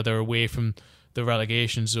making sure they're away from the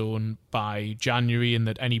relegation zone by January, and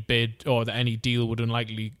that any bid or that any deal would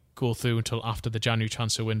unlikely go through until after the January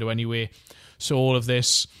transfer window anyway. So all of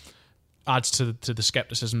this adds to the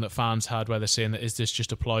scepticism that fans had, where they're saying that is this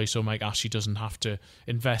just a ploy so Mike Ashley doesn't have to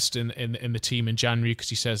invest in the team in January because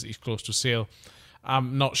he says that he's close to a sale.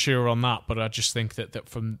 I'm not sure on that, but I just think that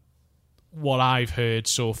from what I've heard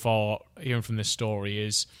so far, hearing from this story,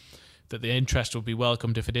 is that the interest will be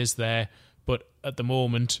welcomed if it is there, but at the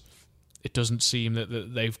moment it doesn't seem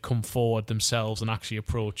that they've come forward themselves and actually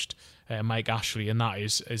approached Mike Ashley, and that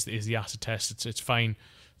is the acid test. It's fine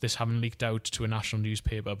this having leaked out to a national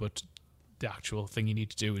newspaper, but the actual thing you need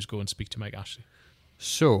to do is go and speak to Mike Ashley.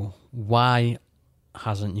 So why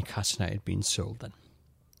hasn't Newcastle United been sold then?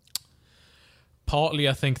 Partly,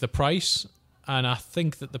 I think the price, and I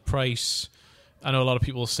think that the price, I know a lot of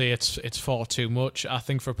people say it's far too much. I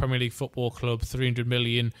think for a Premier League football club, 300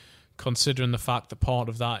 million, considering the fact that part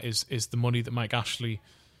of that is the money that Mike Ashley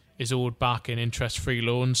is owed back in interest-free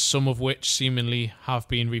loans, some of which seemingly have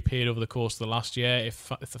been repaid over the course of the last year,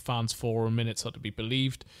 if the fans' forum minutes are to be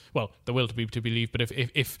believed. Well, they will to be believed, but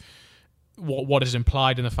if what is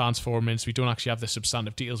implied in the fans' forum minutes, we don't actually have the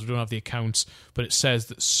substantive details, we don't have the accounts, but it says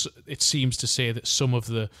that it seems to say that some of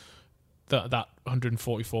that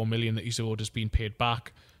 144 million that he's owed has been paid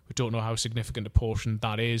back. We don't know how significant a portion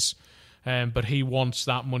that is. But he wants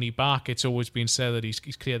that money back. It's always been said that he's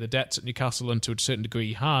cleared the debts at Newcastle, and to a certain degree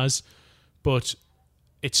he has, but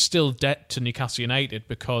it's still debt to Newcastle United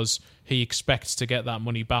because he expects to get that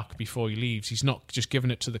money back before he leaves. He's not just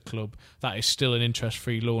giving it to the club. That is still an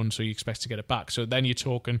interest-free loan, so he expects to get it back. So then you're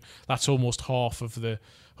talking, that's almost half of the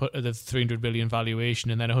 300 million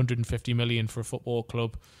valuation, and then 150 million for a football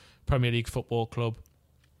club, Premier League football club,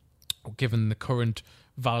 given the current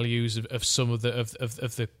values of some of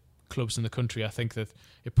the clubs in the country. I think that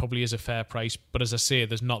it probably is a fair price, but as I say,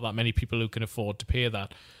 there's not that many people who can afford to pay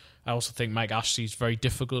that. I also think Mike Ashley is very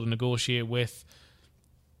difficult to negotiate with.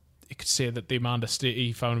 You could say that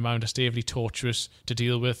he found Amanda Staveley torturous to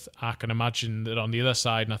deal with. I can imagine that on the other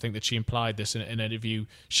side, and I think that she implied this in an interview,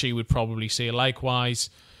 she would probably say likewise.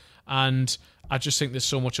 And I just think there's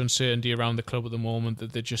so much uncertainty around the club at the moment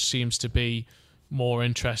that there just seems to be more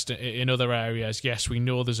interest in other areas. Yes, we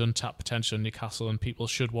know there's untapped potential in Newcastle and people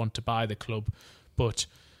should want to buy the club, but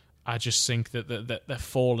I just think that they're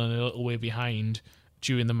falling a little way behind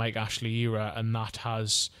during the Mike Ashley era, and that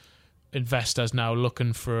has investors now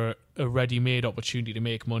looking for a ready-made opportunity to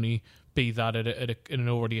make money, be that at an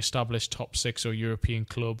already established top six or European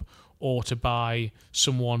club, or to buy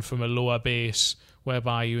someone from a lower base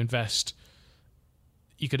whereby you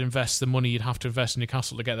could invest the money you'd have to invest in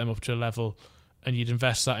Newcastle to get them up to a level, and you'd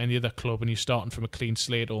invest that in the other club, and you're starting from a clean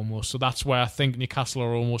slate almost. So that's where I think Newcastle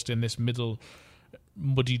are almost in this middle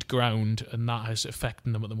muddied ground, and that is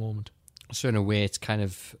affecting them at the moment. So in a way, it's kind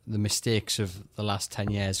of the mistakes of the last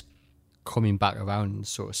 10 years coming back around,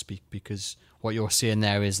 so to speak, because what you're saying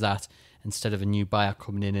there is that instead of a new buyer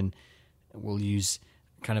coming in, and we'll use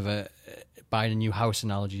kind of buying a new house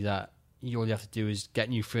analogy, that all you have to do is get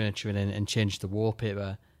new furniture in and change the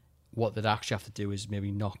wallpaper. What they'd actually have to do is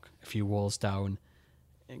maybe knock a few walls down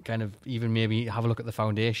and kind of even maybe have a look at the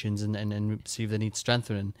foundations and see if they need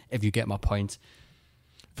strengthening, if you get my point.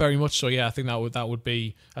 Very much so, yeah. I think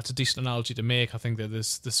that's a decent analogy to make. I think that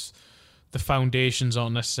the foundations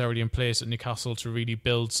aren't necessarily in place at Newcastle to really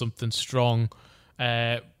build something strong.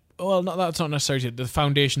 That's not necessarily. The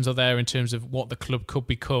foundations are there in terms of what the club could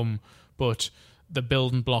become, but the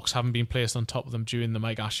building blocks haven't been placed on top of them during the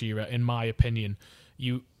Mike Ashley era, in my opinion.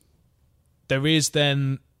 There is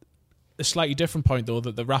then a slightly different point, though,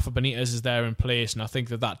 that the Rafa Benitez is there in place, and I think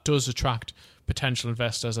that does attract potential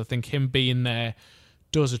investors. I think him being there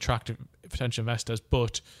does attract potential investors,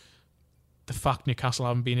 but the fact Newcastle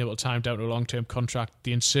haven't been able to time down to a long-term contract,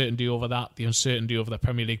 the uncertainty over that, the uncertainty over the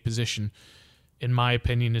Premier League position, in my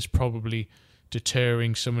opinion, is probably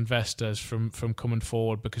deterring some investors from coming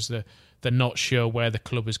forward, because they're not sure where the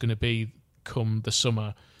club is going to be come the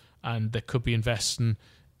summer, and they could be investing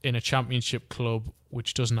in a championship club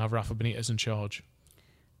which doesn't have Rafa Benitez in charge.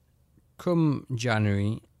 Come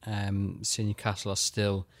January, say Newcastle are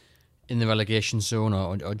still in the relegation zone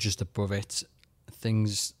or just above it.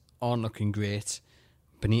 Things aren't looking great.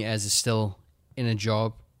 Benitez is still in a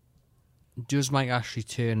job. Does Mike Ashley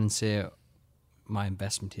turn and say, my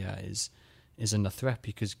investment here is under threat,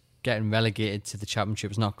 because getting relegated to the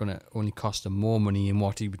Championship is not going to only cost him more money in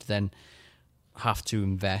what he would then have to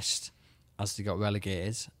invest as they got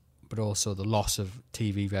relegated, but also the loss of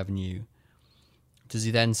TV revenue. Does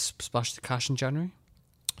he then splash the cash in January?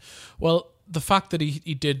 Well, the fact that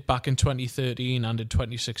he did back in 2013 and in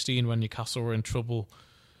 2016 when Newcastle were in trouble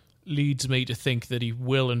leads me to think that he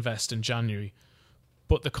will invest in January.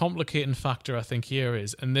 But the complicating factor, I think, here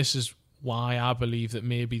is, and this is why I believe that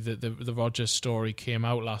maybe the Rodgers story came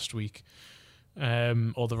out last week,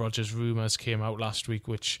 or the Rodgers rumours came out last week,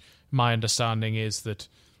 which my understanding is that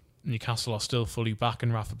Newcastle are still fully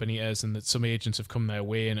backing Rafa Benitez, and that some agents have come their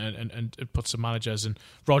way and put some managers, and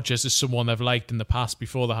Rodgers is someone they've liked in the past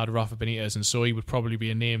before they had Rafa Benitez, and so he would probably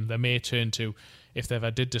be a name they may turn to if they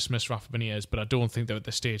ever did dismiss Rafa Benitez. But I don't think they're at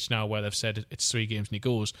the stage now where they've said it's 3 games and he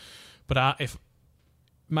goes. But if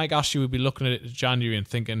Mike Ashley would be looking at it in January and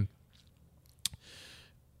thinking,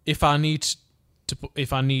 if I need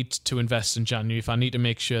to invest in January, if I need to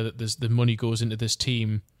make sure that the money goes into this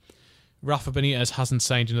team, Rafa Benitez hasn't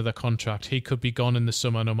signed another contract. He could be gone in the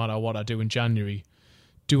summer no matter what I do in January.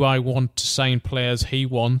 Do I want to sign players he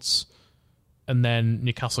wants, and then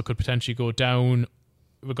Newcastle could potentially go down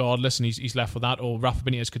regardless, and he's left with that, or Rafa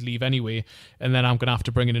Benitez could leave anyway, and then I'm going to have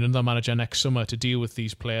to bring in another manager next summer to deal with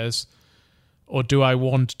these players? Or do I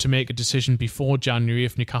want to make a decision before January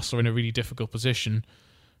if Newcastle are in a really difficult position,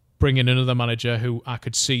 bring in another manager who I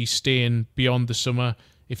could see staying beyond the summer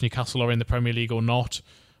if Newcastle are in the Premier League or not,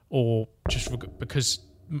 or just because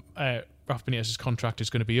Rafa Benitez's contract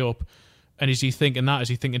is going to be up? And is he thinking that? Is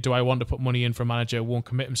he thinking, do I want to put money in for a manager who won't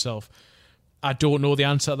commit himself? I don't know the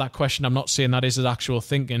answer to that question. I'm not saying that is his actual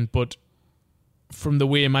thinking, but from the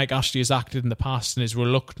way Mike Ashley has acted in the past and his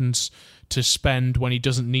reluctance to spend when he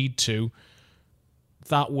doesn't need to,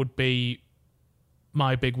 that would be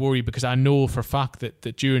my big worry, because I know for a fact that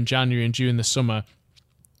during January and during the summer,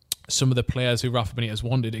 some of the players who Rafa Benitez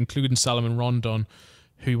wanted, including Salomon Rondon,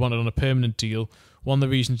 who he wanted on a permanent deal, one of the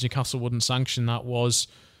reasons Newcastle wouldn't sanction that was,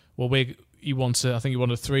 he wanted a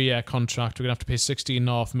 3-year contract. We're going to have to pay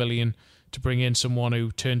 $16.5 million to bring in someone who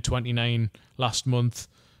turned 29 last month,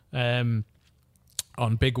 on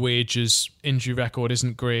big wages. Injury record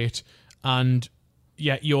isn't great, and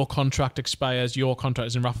yet your contract expires. Your contract,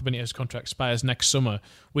 as in Rafa Benitez's contract, expires next summer.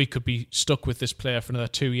 We could be stuck with this player for another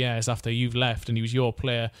 2 years after you've left, and he was your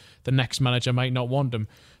player. The next manager might not want him.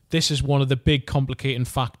 This is one of the big complicating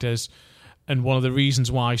factors, and one of the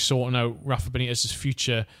reasons why sorting out Rafa Benitez's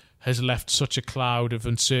future has left such a cloud of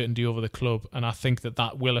uncertainty over the club, and I think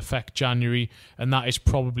that will affect January, and that is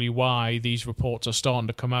probably why these reports are starting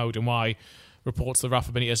to come out, and why reports that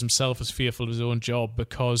Rafa Benitez himself is fearful of his own job,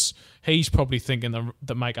 because he's probably thinking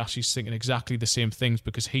that Mike Ashley's thinking exactly the same things,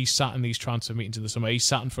 because he sat in these transfer meetings in the summer. He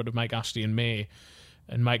sat in front of Mike Ashley in May,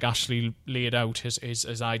 and Mike Ashley laid out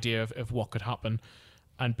his idea of what could happen,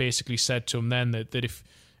 and basically said to him then that if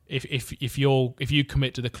you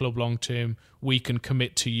commit to the club long term, we can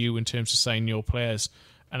commit to you in terms of signing your players.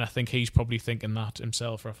 And I think he's probably thinking that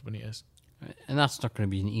himself, Rafa Benitez. And that's not going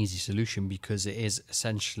to be an easy solution, because it is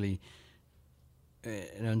essentially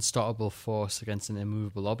an unstoppable force against an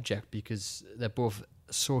immovable object, because they're both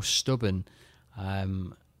so stubborn.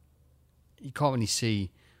 You can't really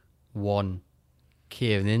see one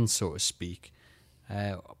caving in, so to speak.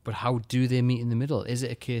 But how do they meet in the middle? Is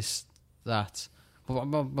it a case that...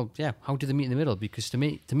 Well, yeah, how do they meet in the middle? Because to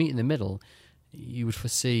meet in the middle, you would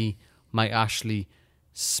foresee Mike Ashley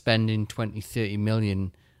spending 20-30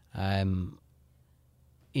 million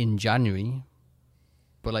in January,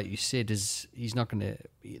 but like you said, he's not going to.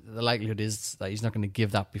 The likelihood is that he's not going to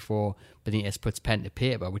give that before Benitez puts pen to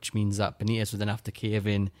paper, which means that Benitez would then have to cave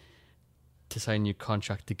in to sign a new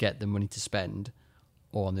contract to get the money to spend.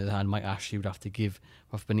 Or on the other hand, Mike Ashley would have to give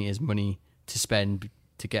Rafa Benitez money to spend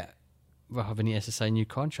to get Rafa Benitez to sign a new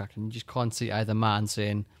contract, and you just can't see either man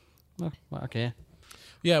saying, "Oh, okay."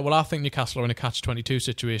 Yeah, well, I think Newcastle are in a catch-22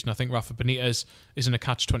 situation. I think Rafa Benitez is in a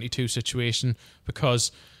catch-22 situation,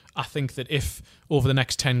 because I think that if over the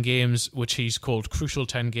next 10 games, which he's called crucial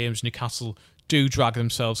 10 games, Newcastle do drag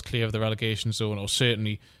themselves clear of the relegation zone, or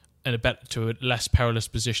certainly in a less perilous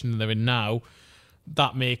position than they're in now,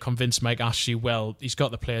 that may convince Mike Ashley, well, he's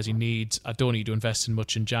got the players he needs. I don't need to invest in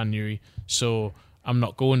much in January, so I'm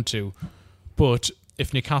not going to. But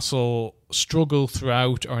if Newcastle struggle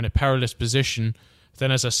throughout or in a perilous position,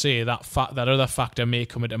 then, as I say, that other factor may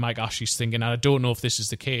come into Mike Ashley's thinking. And I don't know if this is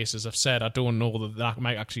the case. As I've said, I don't know that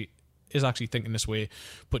might actually is actually thinking this way,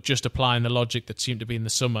 but just applying the logic that seemed to be in the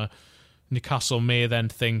summer, Newcastle may then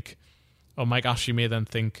think, or Mike Ashley may then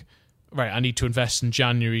think, right, I need to invest in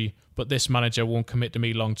January, but this manager won't commit to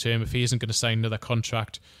me long term. If he isn't going to sign another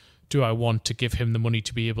contract, do I want to give him the money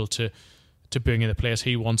to be able to bring in the players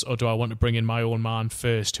he wants, or do I want to bring in my own man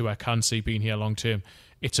first, who I can see being here long term?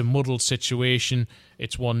 It's a muddled situation.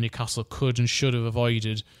 It's one Newcastle could and should have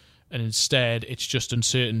avoided, and instead it's just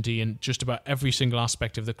uncertainty in just about every single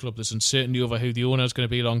aspect of the club. There's uncertainty over who the owner is going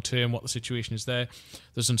to be long term, what the situation is there.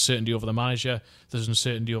 There's uncertainty over the manager. There's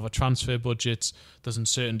uncertainty over transfer budgets. There's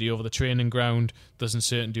uncertainty over the training ground. There's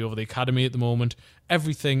uncertainty over the academy at the moment.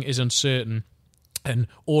 Everything is uncertain. And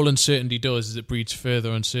all uncertainty does is it breeds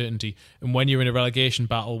further uncertainty. And when you're in a relegation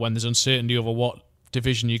battle, when there's uncertainty over what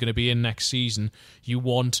division you're going to be in next season, you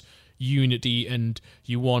want unity and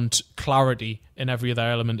you want clarity in every other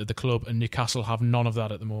element of the club, and Newcastle have none of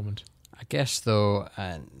that at the moment. I guess, though,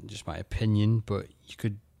 and just my opinion, but you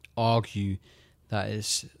could argue that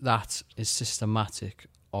is systematic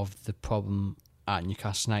of the problem at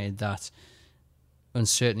Newcastle United, that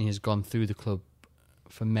uncertainty has gone through the club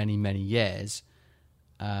for many, many years.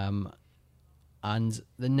 And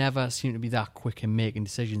they never seem to be that quick in making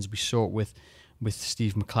decisions. We saw it with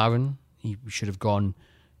Steve McLaren. He should have gone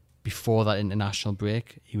before that international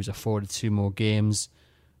break. He was afforded 2 more games.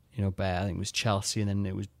 But I think it was Chelsea and then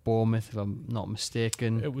it was Bournemouth, if I'm not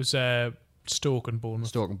mistaken. It was Stoke and Bournemouth.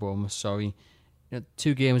 Stoke and Bournemouth, sorry.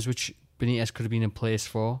 2 games which Benitez could have been in place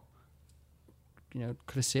for.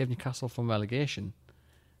 Could have saved Newcastle from relegation.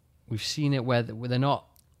 We've seen it where they're not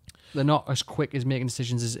as quick as making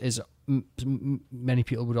decisions as many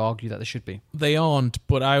people would argue that they should be. They aren't,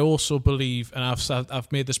 but I also believe, and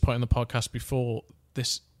I've made this point on the podcast before,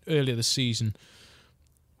 earlier this season,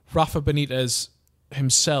 Rafa Benitez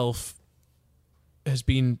himself has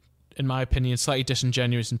been, in my opinion, slightly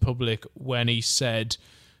disingenuous in public when he said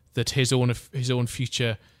that his own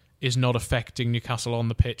future is not affecting Newcastle on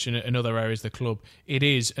the pitch and in other areas of the club. It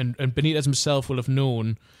is, and Benitez himself will have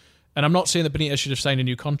known. And I'm not saying that Benitez should have signed a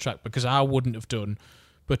new contract, because I wouldn't have done,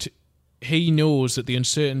 but he knows that the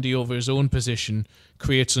uncertainty over his own position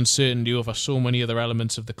creates uncertainty over so many other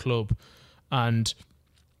elements of the club, and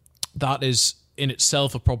that is in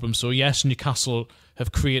itself a problem. So yes, Newcastle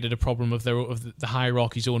have created a problem of the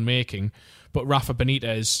hierarchy's own making, but Rafa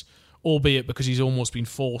Benitez, albeit because he's almost been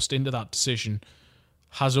forced into that decision,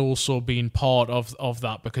 has also been part of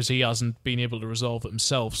that because he hasn't been able to resolve it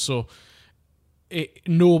himself. So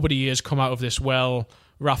nobody has come out of this well.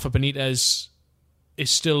 Rafa Benitez is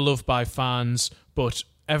still loved by fans, but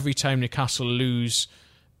every time Newcastle lose,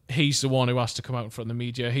 he's the one who has to come out in front of the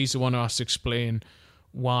media. He's the one who has to explain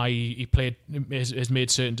why he has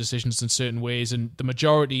made certain decisions in certain ways, and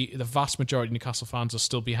the vast majority of Newcastle fans are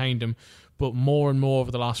still behind him. But more and more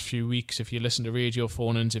over the last few weeks, if you listen to radio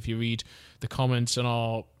phone-ins, if you read the comments on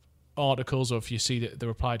our articles, or if you see the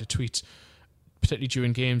reply to tweets, particularly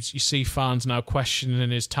during games, you see fans now questioning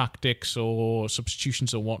his tactics or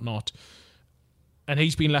substitutions or whatnot. And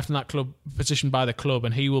he's been left in that position by the club,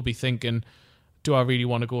 and he will be thinking, do I really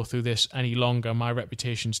want to go through this any longer? My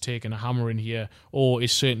reputation's taken a hammering here, or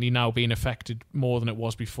is certainly now being affected more than it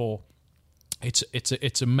was before. It's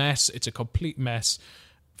a mess. It's a complete mess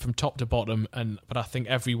from top to bottom, but I think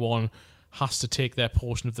everyone has to take their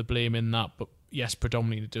portion of the blame in that. But yes,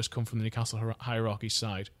 predominantly it does come from the Newcastle hierarchy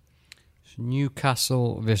side.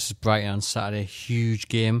 Newcastle versus Brighton on Saturday, huge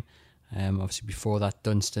game. Obviously before that,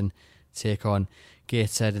 Dunstan take on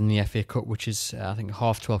Gateshead in the FA Cup, which is I think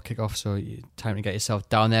 12:30 kick-off, so time to get yourself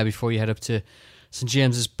down there before you head up to St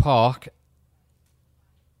James's Park.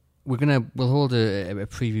 We'll hold a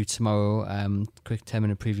preview tomorrow, quick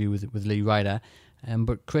 10-minute preview with Lee Ryder.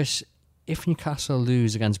 But Chris, if Newcastle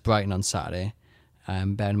lose against Brighton on Saturday,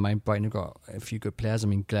 bear in mind Brighton have got a few good players. I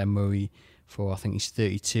mean, Glenn Murray, I think he's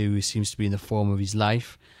 32, he seems to be in the form of his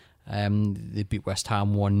life. They beat West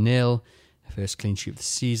Ham 1-0, first clean sheet of the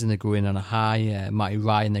season. They go in on a high. Matty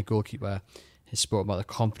Ryan, their goalkeeper, has spoken about the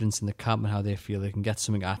confidence in the camp and how they feel they can get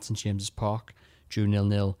something at St James's Park. Drew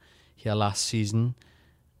 0-0 here last season.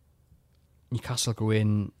 Newcastle go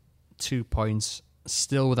in 2 points,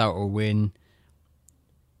 still without a win.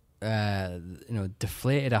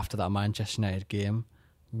 Deflated after that Manchester United game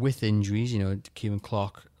with injuries. Kieran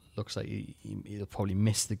Clark looks like he'll probably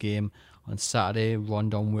miss the game on Saturday.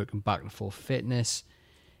 Rondon working back to full fitness.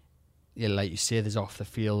 Yeah, like you say, there's off the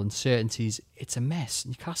field uncertainties. It's a mess.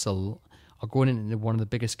 Newcastle are going into one of the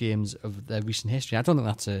biggest games of their recent history. I don't think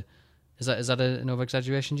that's is that an over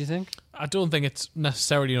exaggeration, do you think? I don't think it's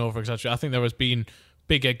necessarily an over exaggeration. I think there has been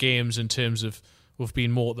bigger games in terms of we've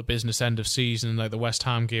been more at the business end of season, like the West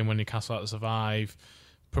Ham game when Newcastle had to survive.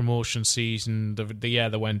 promotion season, the year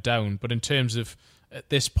they went down. But in terms of at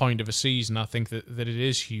this point of a season, I think that it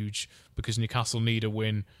is huge because Newcastle need a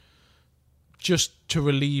win just to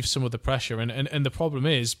relieve some of the pressure. And the problem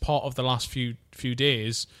is, part of the last few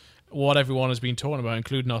days, what everyone has been talking about,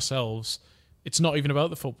 including ourselves, it's not even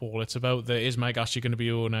about the football. It's about is Mike Ashley going to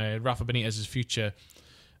be on Rafa Benitez's future?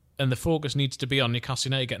 And the focus needs to be on Newcastle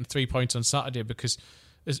United getting 3 points on Saturday because,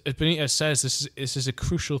 as Benitez says, this is a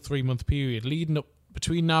crucial 3-month period. Leading up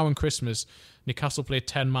between now and Christmas, Newcastle play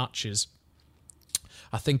 10 matches.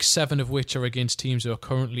 I think 7 of which are against teams who are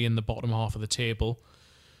currently in the bottom half of the table.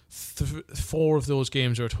 4 of those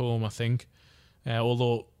games are at home, I think.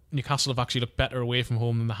 Although Newcastle have actually looked better away from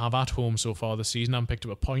home than they have at home so far this season and picked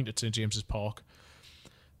up a point at St James's Park.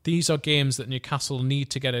 These are games that Newcastle need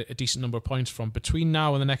to get a decent number of points from. Between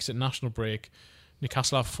now and the next international break,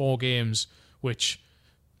 Newcastle have 4 games which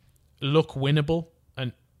look winnable.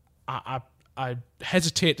 And I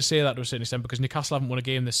hesitate to say that to a certain extent because Newcastle haven't won a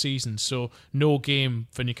game this season. So no game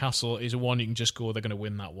for Newcastle is one you can just go, they're going to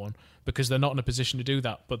win that one, because they're not in a position to do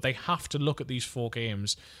that. But they have to look at these 4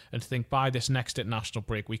 games and think, by this next international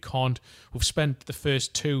break, we've spent the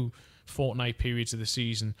first 2 fortnight periods of the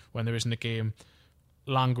season when there isn't a game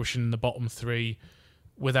languishing in the bottom 3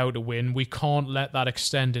 without a win. We can't let that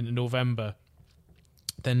extend into November.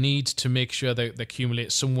 They need to make sure they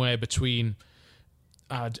accumulate somewhere between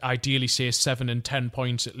ideally say 7 and 10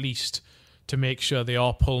 points at least to make sure they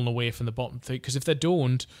are pulling away from the bottom 3, because if they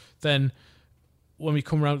don't, then when we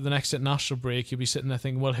come around to the next international break, you'll be sitting there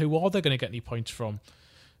thinking, well, who are they going to get any points from?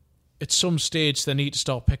 At some stage they need to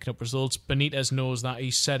start picking up results. Benitez knows that,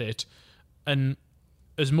 he said it, and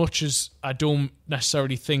as much as I don't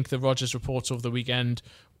necessarily think the Rodgers reports over the weekend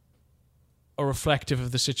are reflective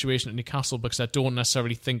of the situation at Newcastle, because I don't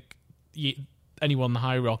necessarily think anyone in the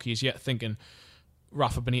hierarchy is yet thinking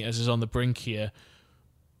Rafa Benitez is on the brink here.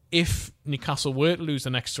 If Newcastle were to lose the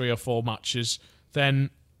next 3 or 4 matches,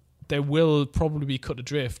 then they will probably be cut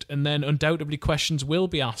adrift, and then undoubtedly questions will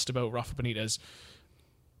be asked about Rafa Benitez.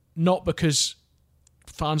 Not because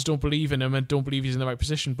fans don't believe in him and don't believe he's in the right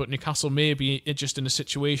position, but Newcastle may be just in a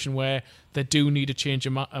situation where they do need to change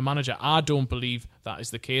a manager. I don't believe that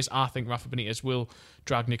is the case. I think Rafa Benitez will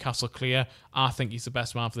drag Newcastle clear. I think he's the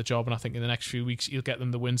best man for the job, and I think in the next few weeks he'll get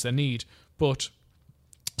them the wins they need. But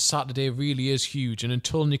Saturday really is huge, and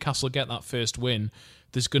until Newcastle get that first win,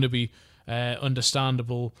 there's going to be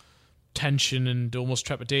understandable tension and almost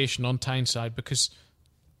trepidation on Tyneside, because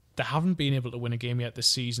they haven't been able to win a game yet this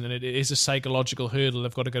season, and it is a psychological hurdle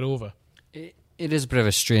they've got to get over. It is a bit of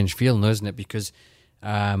a strange feeling, isn't it? Because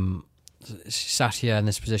sat here in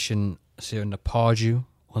this position, say under Pardew,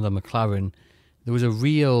 under McLaren, there was a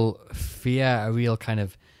real fear, a real kind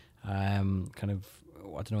of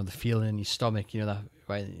I don't know, the feeling in your stomach, you know, that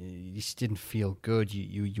right, you just didn't feel good,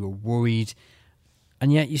 you were worried,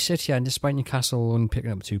 and yet you sit here, and despite Newcastle only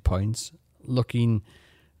picking up 2 points, looking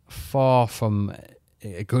far from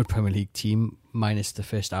a good Premier League team, minus the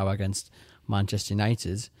first hour against Manchester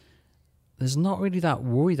United, there's not really that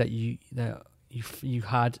worry that you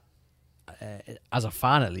had as a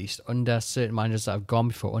fan, at least, under certain managers that have gone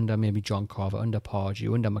before, under maybe John Carver, under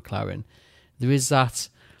Pardew, under McLaren. There is that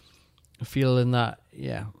feeling that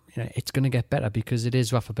it's going to get better because it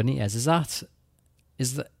is Rafa Benitez.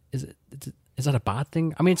 Is that a bad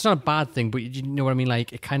thing? I mean, it's not a bad thing, but you know what I mean.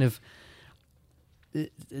 Like, it kind of,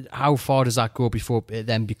 how far does that go before it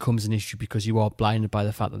then becomes an issue because you are blinded by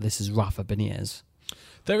the fact that this is Rafa Benitez?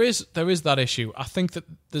 There is that issue. I think that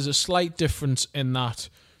there's a slight difference in that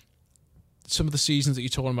some of the seasons that you're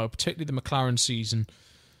talking about, particularly the McLaren season,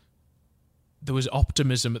 there was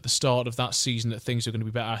optimism at the start of that season that things are going to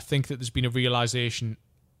be better. I think that there's been a realisation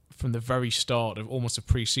from the very start of almost a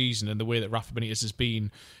pre-season and the way that Rafa Benitez has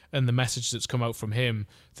been and the message that's come out from him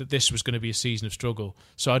that this was going to be a season of struggle.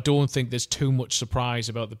 So I don't think there's too much surprise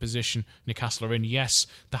about the position Newcastle are in. Yes,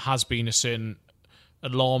 there has been a certain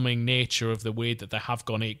alarming nature of the way that they have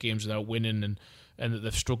gone 8 games without winning and that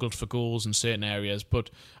they've struggled for goals in certain areas.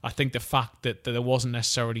 But I think the fact that there wasn't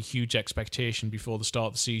necessarily huge expectation before the start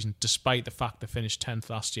of the season, despite the fact they finished 10th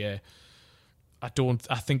last year, I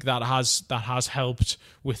think that has helped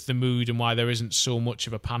with the mood and why there isn't so much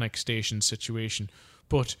of a panic station situation.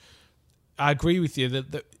 But I agree with you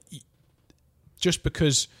that just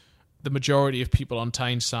because the majority of people on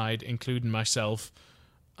Tyneside, including myself,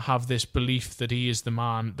 have this belief that he is the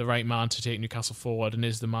right man to take Newcastle forward and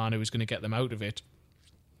is the man who is going to get them out of it,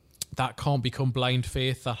 that can't become blind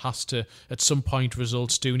faith. That has to, at some point,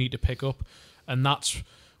 results do need to pick up. And that's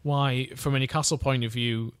why, from a Newcastle point of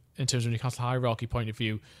view, in terms of Newcastle hierarchy point of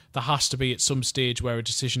view, there has to be at some stage where a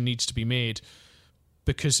decision needs to be made.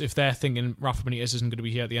 because if they're thinking Rafa Benitez isn't going to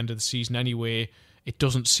be here at the end of the season anyway, it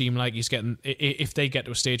doesn't seem like he's getting... If they get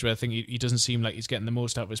to a stage where I think he doesn't seem like he's getting the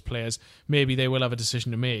most out of his players, maybe they will have a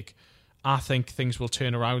decision to make. I think things will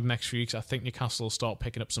turn around next few weeks. I think Newcastle will start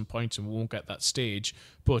picking up some points and we won't get that stage.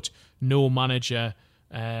 But no manager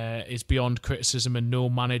is beyond criticism, and no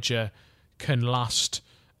manager can last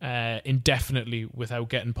indefinitely without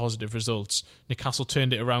getting positive results. Newcastle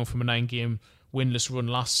turned it around from a 9-game winless run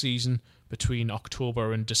last season between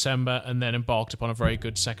October and December, and then embarked upon a very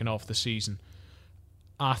good second half of the season.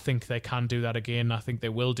 I think they can do that again. I think they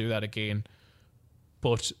will do that again.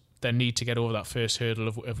 But they need to get over that first hurdle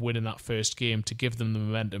of winning that first game to give them the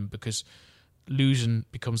momentum, because losing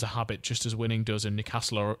becomes a habit just as winning does, and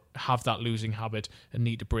Newcastle have that losing habit and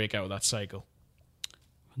need to break out of that cycle.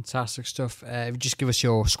 Fantastic stuff. Just give us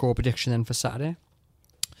your score prediction then for Saturday.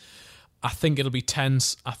 I think it'll be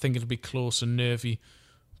tense. I think it'll be close and nervy.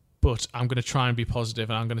 But I'm going to try and be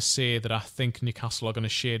positive, and I'm going to say that I think Newcastle are going to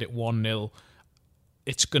shade it 1-0.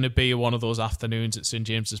 It's going to be one of those afternoons at St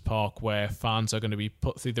James's Park where fans are going to be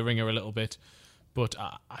put through the ringer a little bit. But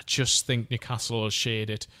I just think Newcastle will shade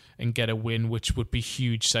it and get a win, which would be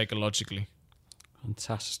huge psychologically.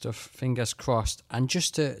 Fantastic stuff. Fingers crossed. And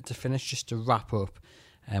just to finish, just to wrap up,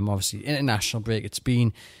 obviously, international break. It's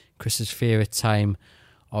been Chris's favourite time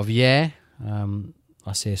of year.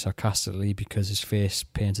 I say sarcastically because his face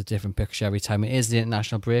paints a different picture every time it is the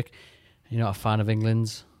international break. You're not a fan of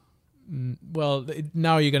England? Well,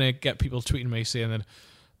 now you're going to get people tweeting me saying that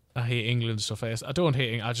I hate England and stuff like this. I don't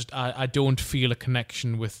hate England. I don't feel a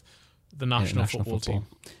connection with the national football team.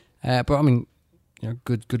 But I mean,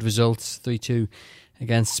 good results, 3-2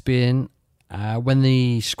 against Spain. When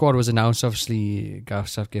the squad was announced, obviously Gareth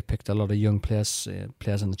Southgate picked a lot of young players in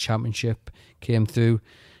the Championship, came through.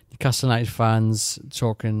 Newcastle United fans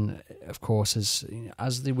talking, of course,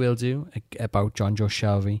 as they will do, about Jonjo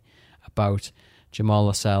Shelvey, about Jamal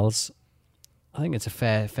Lascelles. I think it's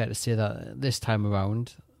fair to say that this time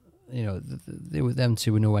around, them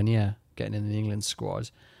two were nowhere near getting in the England squad.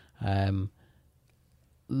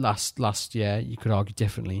 Last year, you could argue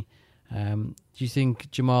differently. Do you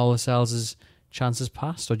think Jamal Lascelles' chances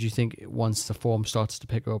passed, or do you think once the form starts to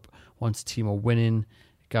pick up, once the team are winning,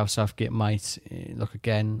 Gareth Southgate might look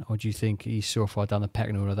again, or do you think he's so far down the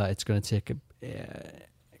pecking order that it's going to take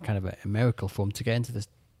kind of a miracle for him to get into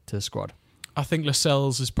the squad? I think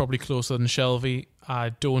Lascelles is probably closer than Shelvey. I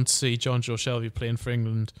don't see Jonjo Shelvey playing for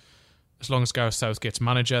England as long as Gareth Southgate's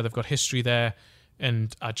manager. They've got history there,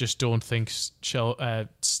 and I just don't think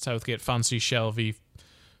Southgate fancies Shelvey,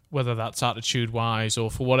 whether that's attitude-wise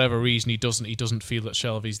or for whatever reason he doesn't feel that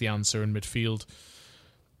Shelvey's the answer in midfield.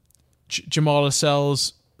 Jamal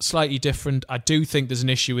Lascelles, slightly different. I do think there's an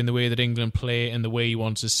issue in the way that England play and the way he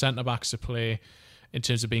wants his centre-backs to play in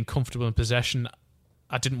terms of being comfortable in possession.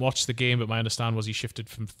 I didn't watch the game, but my understanding was he shifted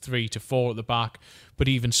from 3 to 4 at the back. But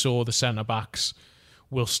even so, the centre-backs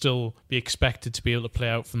will still be expected to be able to play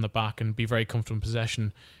out from the back and be very comfortable in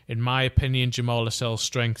possession. In my opinion, Jamal Lascelles'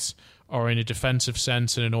 strengths are in a defensive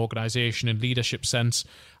sense and an organisation and leadership sense.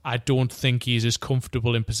 I don't think he's as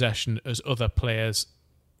comfortable in possession as other players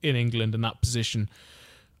in England in that position.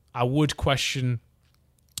 I would question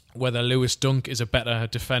whether Lewis Dunk is a better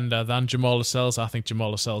defender than Jamal Lascelles. I think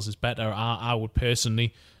Jamal Lascelles is better. I would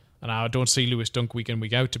personally, and I don't see Lewis Dunk week in,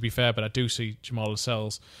 week out, to be fair, but I do see Jamal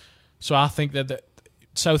Lascelles. So I think that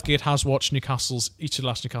Southgate has watched each of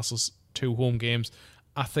Newcastle's 2 home games.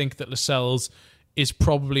 I think that Lascelles is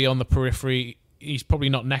probably on the periphery. He's probably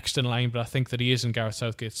not next in line, but I think that he is in Gareth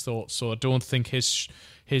Southgate's thoughts. So I don't think his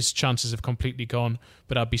chances have completely gone,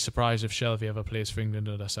 but I'd be surprised if Shelvey ever plays for England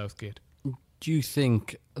under Southgate. Do you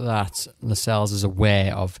think that Lascelles is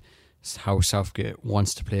aware of how Southgate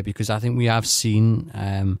wants to play? Because I think we have seen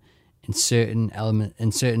in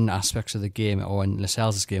certain aspects of the game, or in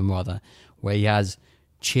Lascelles' game rather, where he has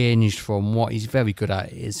changed from what he's very good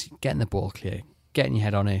at, is getting the ball clear, getting your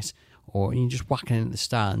head on it, or you just whacking it at the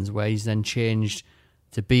stands, where he's then changed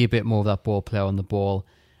to be a bit more of that ball player on the ball.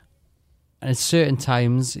 And at certain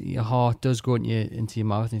times, your heart does go into your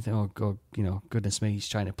mouth, and you think, "Oh God, goodness me, he's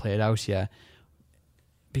trying to play it out here,"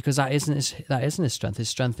 because that isn't his strength. His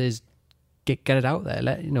strength is get it out there.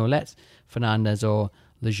 Let Fernandes or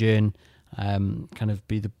Lejeune kind of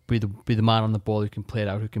be the man on the ball who can play it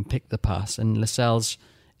out, who can pick the pass. And Lascelles,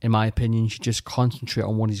 in my opinion, should just concentrate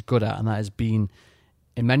on what he's good at, and that has been,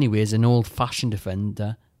 in many ways, an old-fashioned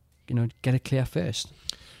defender. Get it clear first.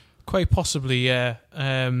 Quite possibly, yeah.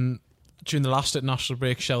 During the last international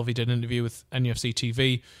break, Shelvey did an interview with NUFC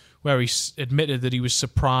TV where he admitted that he was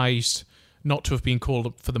surprised not to have been called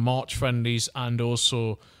up for the March friendlies and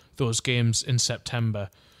also those games in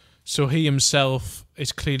September. So he himself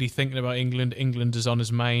is clearly thinking about England. England is on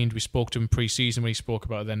his mind. We spoke to him pre-season when he spoke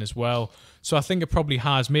about it then as well. So I think it probably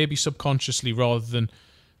has, maybe subconsciously rather than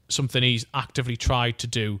something he's actively tried to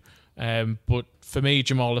do. But for me,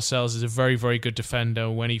 Jamal Lascelles is a very, very good defender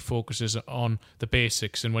when he focuses on the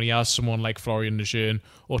basics, and when he has someone like Florian Lejeune,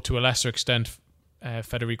 or to a lesser extent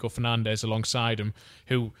Federico Fernandez alongside him,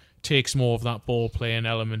 who takes more of that ball-playing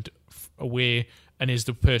element away and is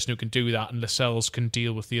the person who can do that, and Lascelles can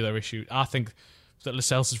deal with the other issue. I think that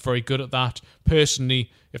Lascelles is very good at that.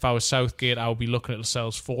 Personally, if I was Southgate, I would be looking at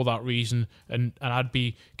Lascelles for that reason, and I'd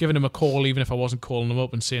be giving him a call even if I wasn't calling him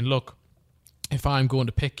up and saying, look, if I'm going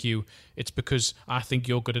to pick you, it's because I think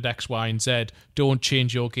you're good at X, Y and Z. Don't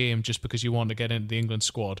change your game just because you want to get into the England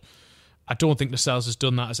squad. I don't think Lascelles has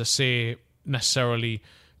done that, as I say, necessarily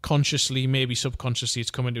consciously. Maybe subconsciously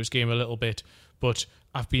it's come into his game a little bit, but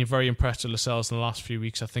I've been very impressed with Lascelles in the last few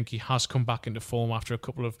weeks. I think he has come back into form after a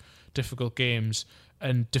couple of difficult games,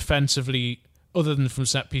 and defensively, other than from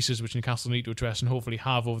set pieces, which Newcastle need to address and hopefully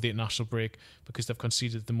have over the international break, because they've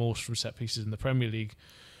conceded the most from set pieces in the Premier League,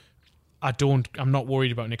 I'm not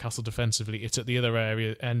worried about Newcastle defensively. It's at the other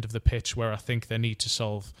end of the pitch where I think they need to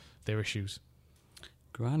solve their issues.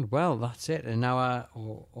 Grand. Well, that's it. An hour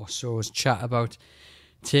or so's chat about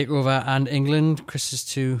Takeover and England, Chris's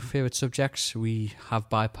two favourite subjects. We have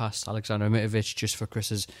bypassed Alexander Mitrovic just for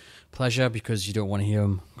Chris's pleasure, because you don't want to hear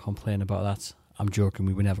him complain about that. I'm joking,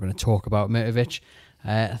 we were never going to talk about Mitrovic.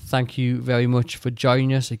 Thank you very much for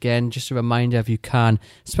joining us. Again, just a reminder, if you can,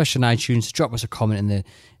 especially on iTunes, drop us a comment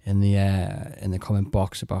in the comment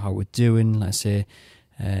box about how we're doing. Let's say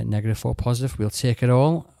negative or positive, we'll take it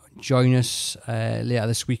all. Join us later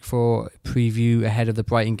this week for a preview ahead of the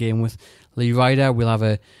Brighton game with Lee Ryder. We'll have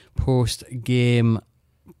a post-game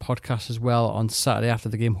podcast as well on Saturday after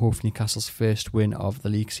the game, hopefully Newcastle's first win of the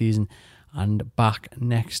league season, and back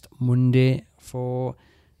next Monday for,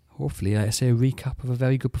 hopefully, like I say, a recap of a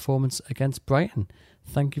very good performance against Brighton.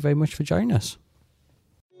 Thank you very much for joining us.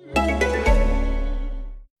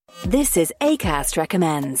 This is Acast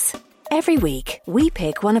Recommends. Every week, we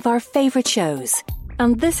pick one of our favourite shows.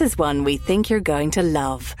 And this is one we think you're going to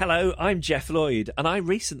love. Hello, I'm Jeff Lloyd, and I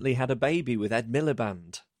recently had a baby with Ed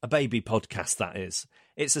Miliband. A baby podcast, that is.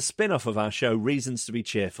 It's a spin-off of our show Reasons to be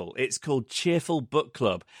Cheerful. It's called Cheerful Book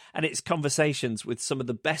Club, and it's conversations with some of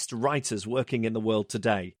the best writers working in the world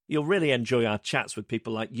today. You'll really enjoy our chats with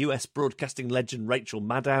people like US broadcasting legend Rachel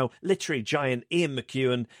Maddow, literary giant Ian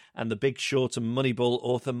McEwan, and The Big Short and Moneyball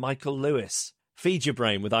author Michael Lewis. Feed your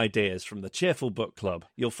brain with ideas from the Cheerful Book Club.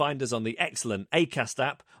 You'll find us on the excellent Acast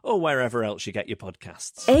app or wherever else you get your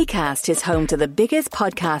podcasts. Acast is home to the biggest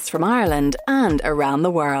podcasts from Ireland and around the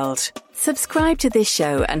world. Subscribe to this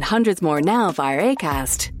show and hundreds more now via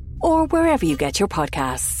Acast or wherever you get your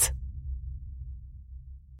podcasts.